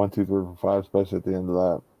 1 2 3 4 5, especially at the end of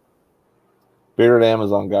that. Bearded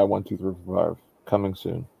Amazon guy 1 2 3 4 5 coming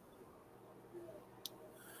soon.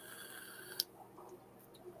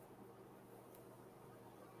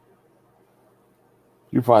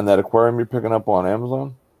 You find that aquarium you're picking up on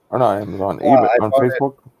Amazon? Or not Amazon, eBay, on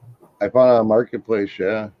Facebook? I found a marketplace,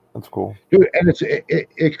 yeah. That's cool. Dude, and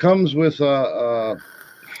it comes with what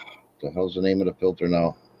the hell's the name of the filter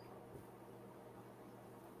now?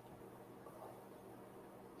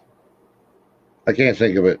 I can't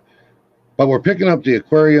think of it. But we're picking up the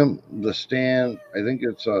aquarium, the stand. I think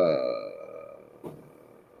it's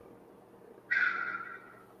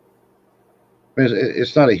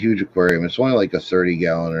not a huge aquarium. It's only like a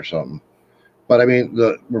 30-gallon or something. But I mean,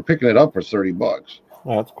 we're picking it up for $30.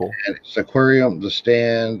 Oh, that's cool. And it's aquarium, the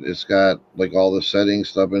stand. It's got like all the setting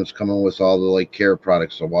stuff, and it's coming with all the like care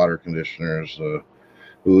products, the water conditioners.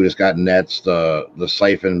 It's got nets, the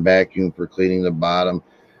siphon vacuum for cleaning the bottom.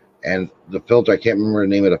 And the filter, I can't remember the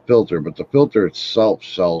name of the filter, but the filter itself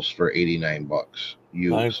sells for $89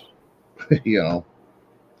 used. Nice. You know,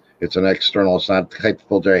 it's an external. It's not the type of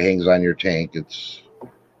filter that hangs on your tank. It's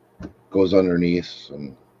goes underneath,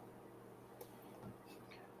 and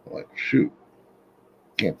I'm like, shoot,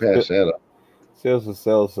 can't pass that up. Sales to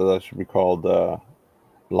sales, so that should be called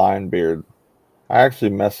Lion Beard. I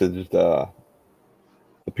actually messaged the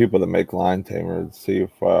people that make Lion Tamer to see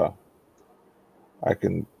if I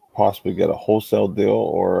can possibly get a wholesale deal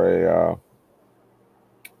or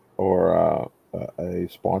a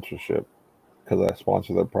sponsorship, because I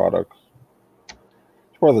sponsor their products.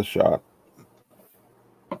 It's worth a shot.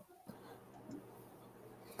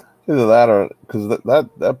 Either that, or because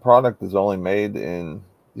that product is only made in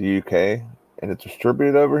the UK and it's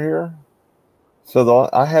distributed over here. So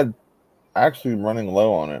I had actually running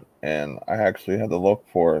low on it, and I actually had to look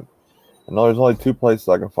for it. And there's only two places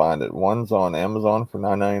I can find it. One's on Amazon for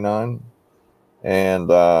 $9.99,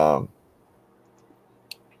 and I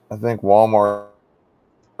think Walmart,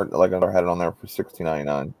 like, I had it on there for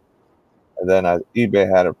 $16.99, and then eBay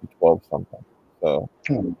had it for $12 something. So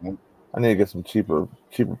I need to get some cheaper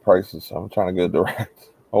prices. So I'm trying to go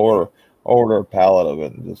direct. Order a pallet of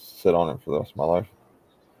it and just sit on it for the rest of my life.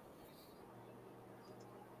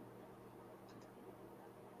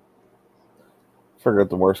 Figure out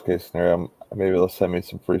the worst case scenario. Maybe they'll send me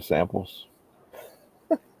some free samples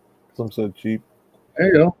because I'm so cheap. There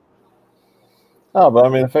you go. Oh, but I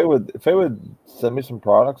mean, if they would send me some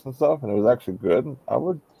products and stuff, and it was actually good, I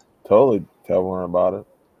would totally tell everyone about it.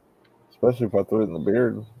 Especially if I threw it in the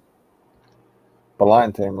beard. But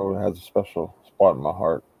Lion Tamer has a special spot in my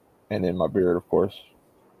heart, and in my beard, of course.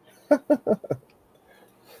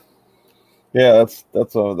 Yeah, that's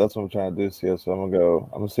what I'm trying to do. So I'm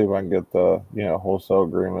gonna see if I can get the wholesale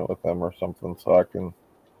agreement with them or something, so I can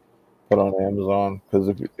put on Amazon. Because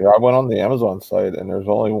if I went on the Amazon site and there's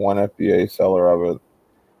only one FBA seller of it,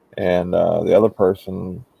 and the other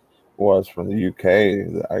person was from the UK,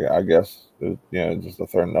 I guess just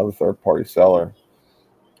another third party seller,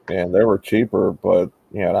 and they were cheaper, but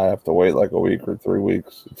I have to wait like a week or 3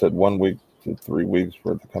 weeks. It said 1 week to 3 weeks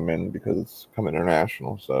for it to come in because it's come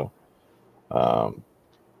international. So.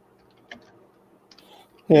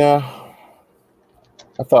 Yeah,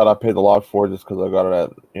 I thought I paid a lot for it just because I got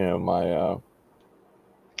it at my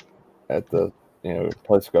at the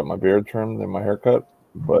place I got my beard trimmed and my haircut,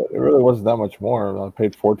 but it really wasn't that much more. I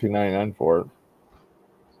paid $14.99 for it.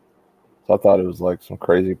 So I thought it was like some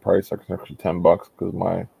crazy price, like an extra $10 because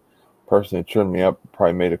my person who trimmed me up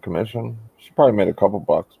probably made a commission. She probably made a couple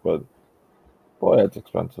bucks, but boy, that's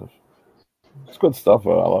expensive. It's good stuff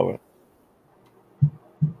though. I love it.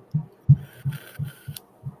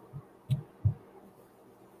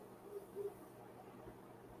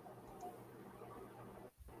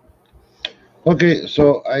 Okay,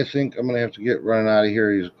 so I think I'm gonna have to get running out of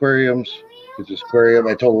here. These aquariums. Get this aquarium.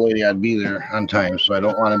 I told the lady I'd be there on time, so I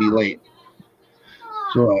don't want to be late.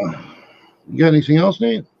 So, you got anything else,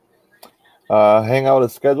 Nate? Hangout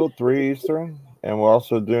is scheduled 3 Eastern, and we're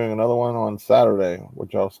also doing another one on Saturday,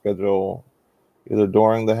 which I'll schedule either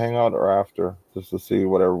during the hangout or after, just to see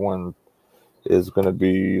what everyone is going to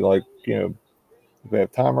be like, if they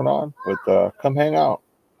have time or not. But come hang out.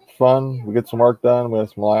 It's fun. We get some work done. We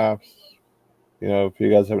have some laughs. If you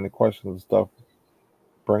guys have any questions and stuff,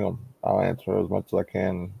 bring them. I'll answer as much as I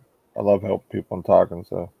can. I love helping people and talking,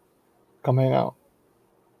 so come hang out.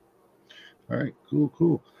 All right, cool.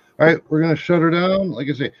 All right, we're gonna shut her down. Like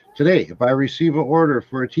I say, today, if I receive an order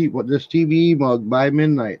for this TBE mug by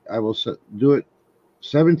midnight, I will do it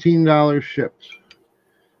 $17 shipped.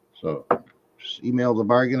 So just email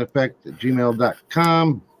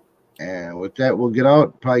thebargaineffect@gmail.com, and with that, we'll get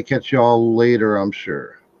out. Probably catch you all later, I'm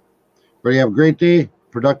sure. Everybody have a great day,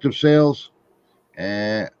 productive sales,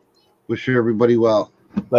 and wish everybody well.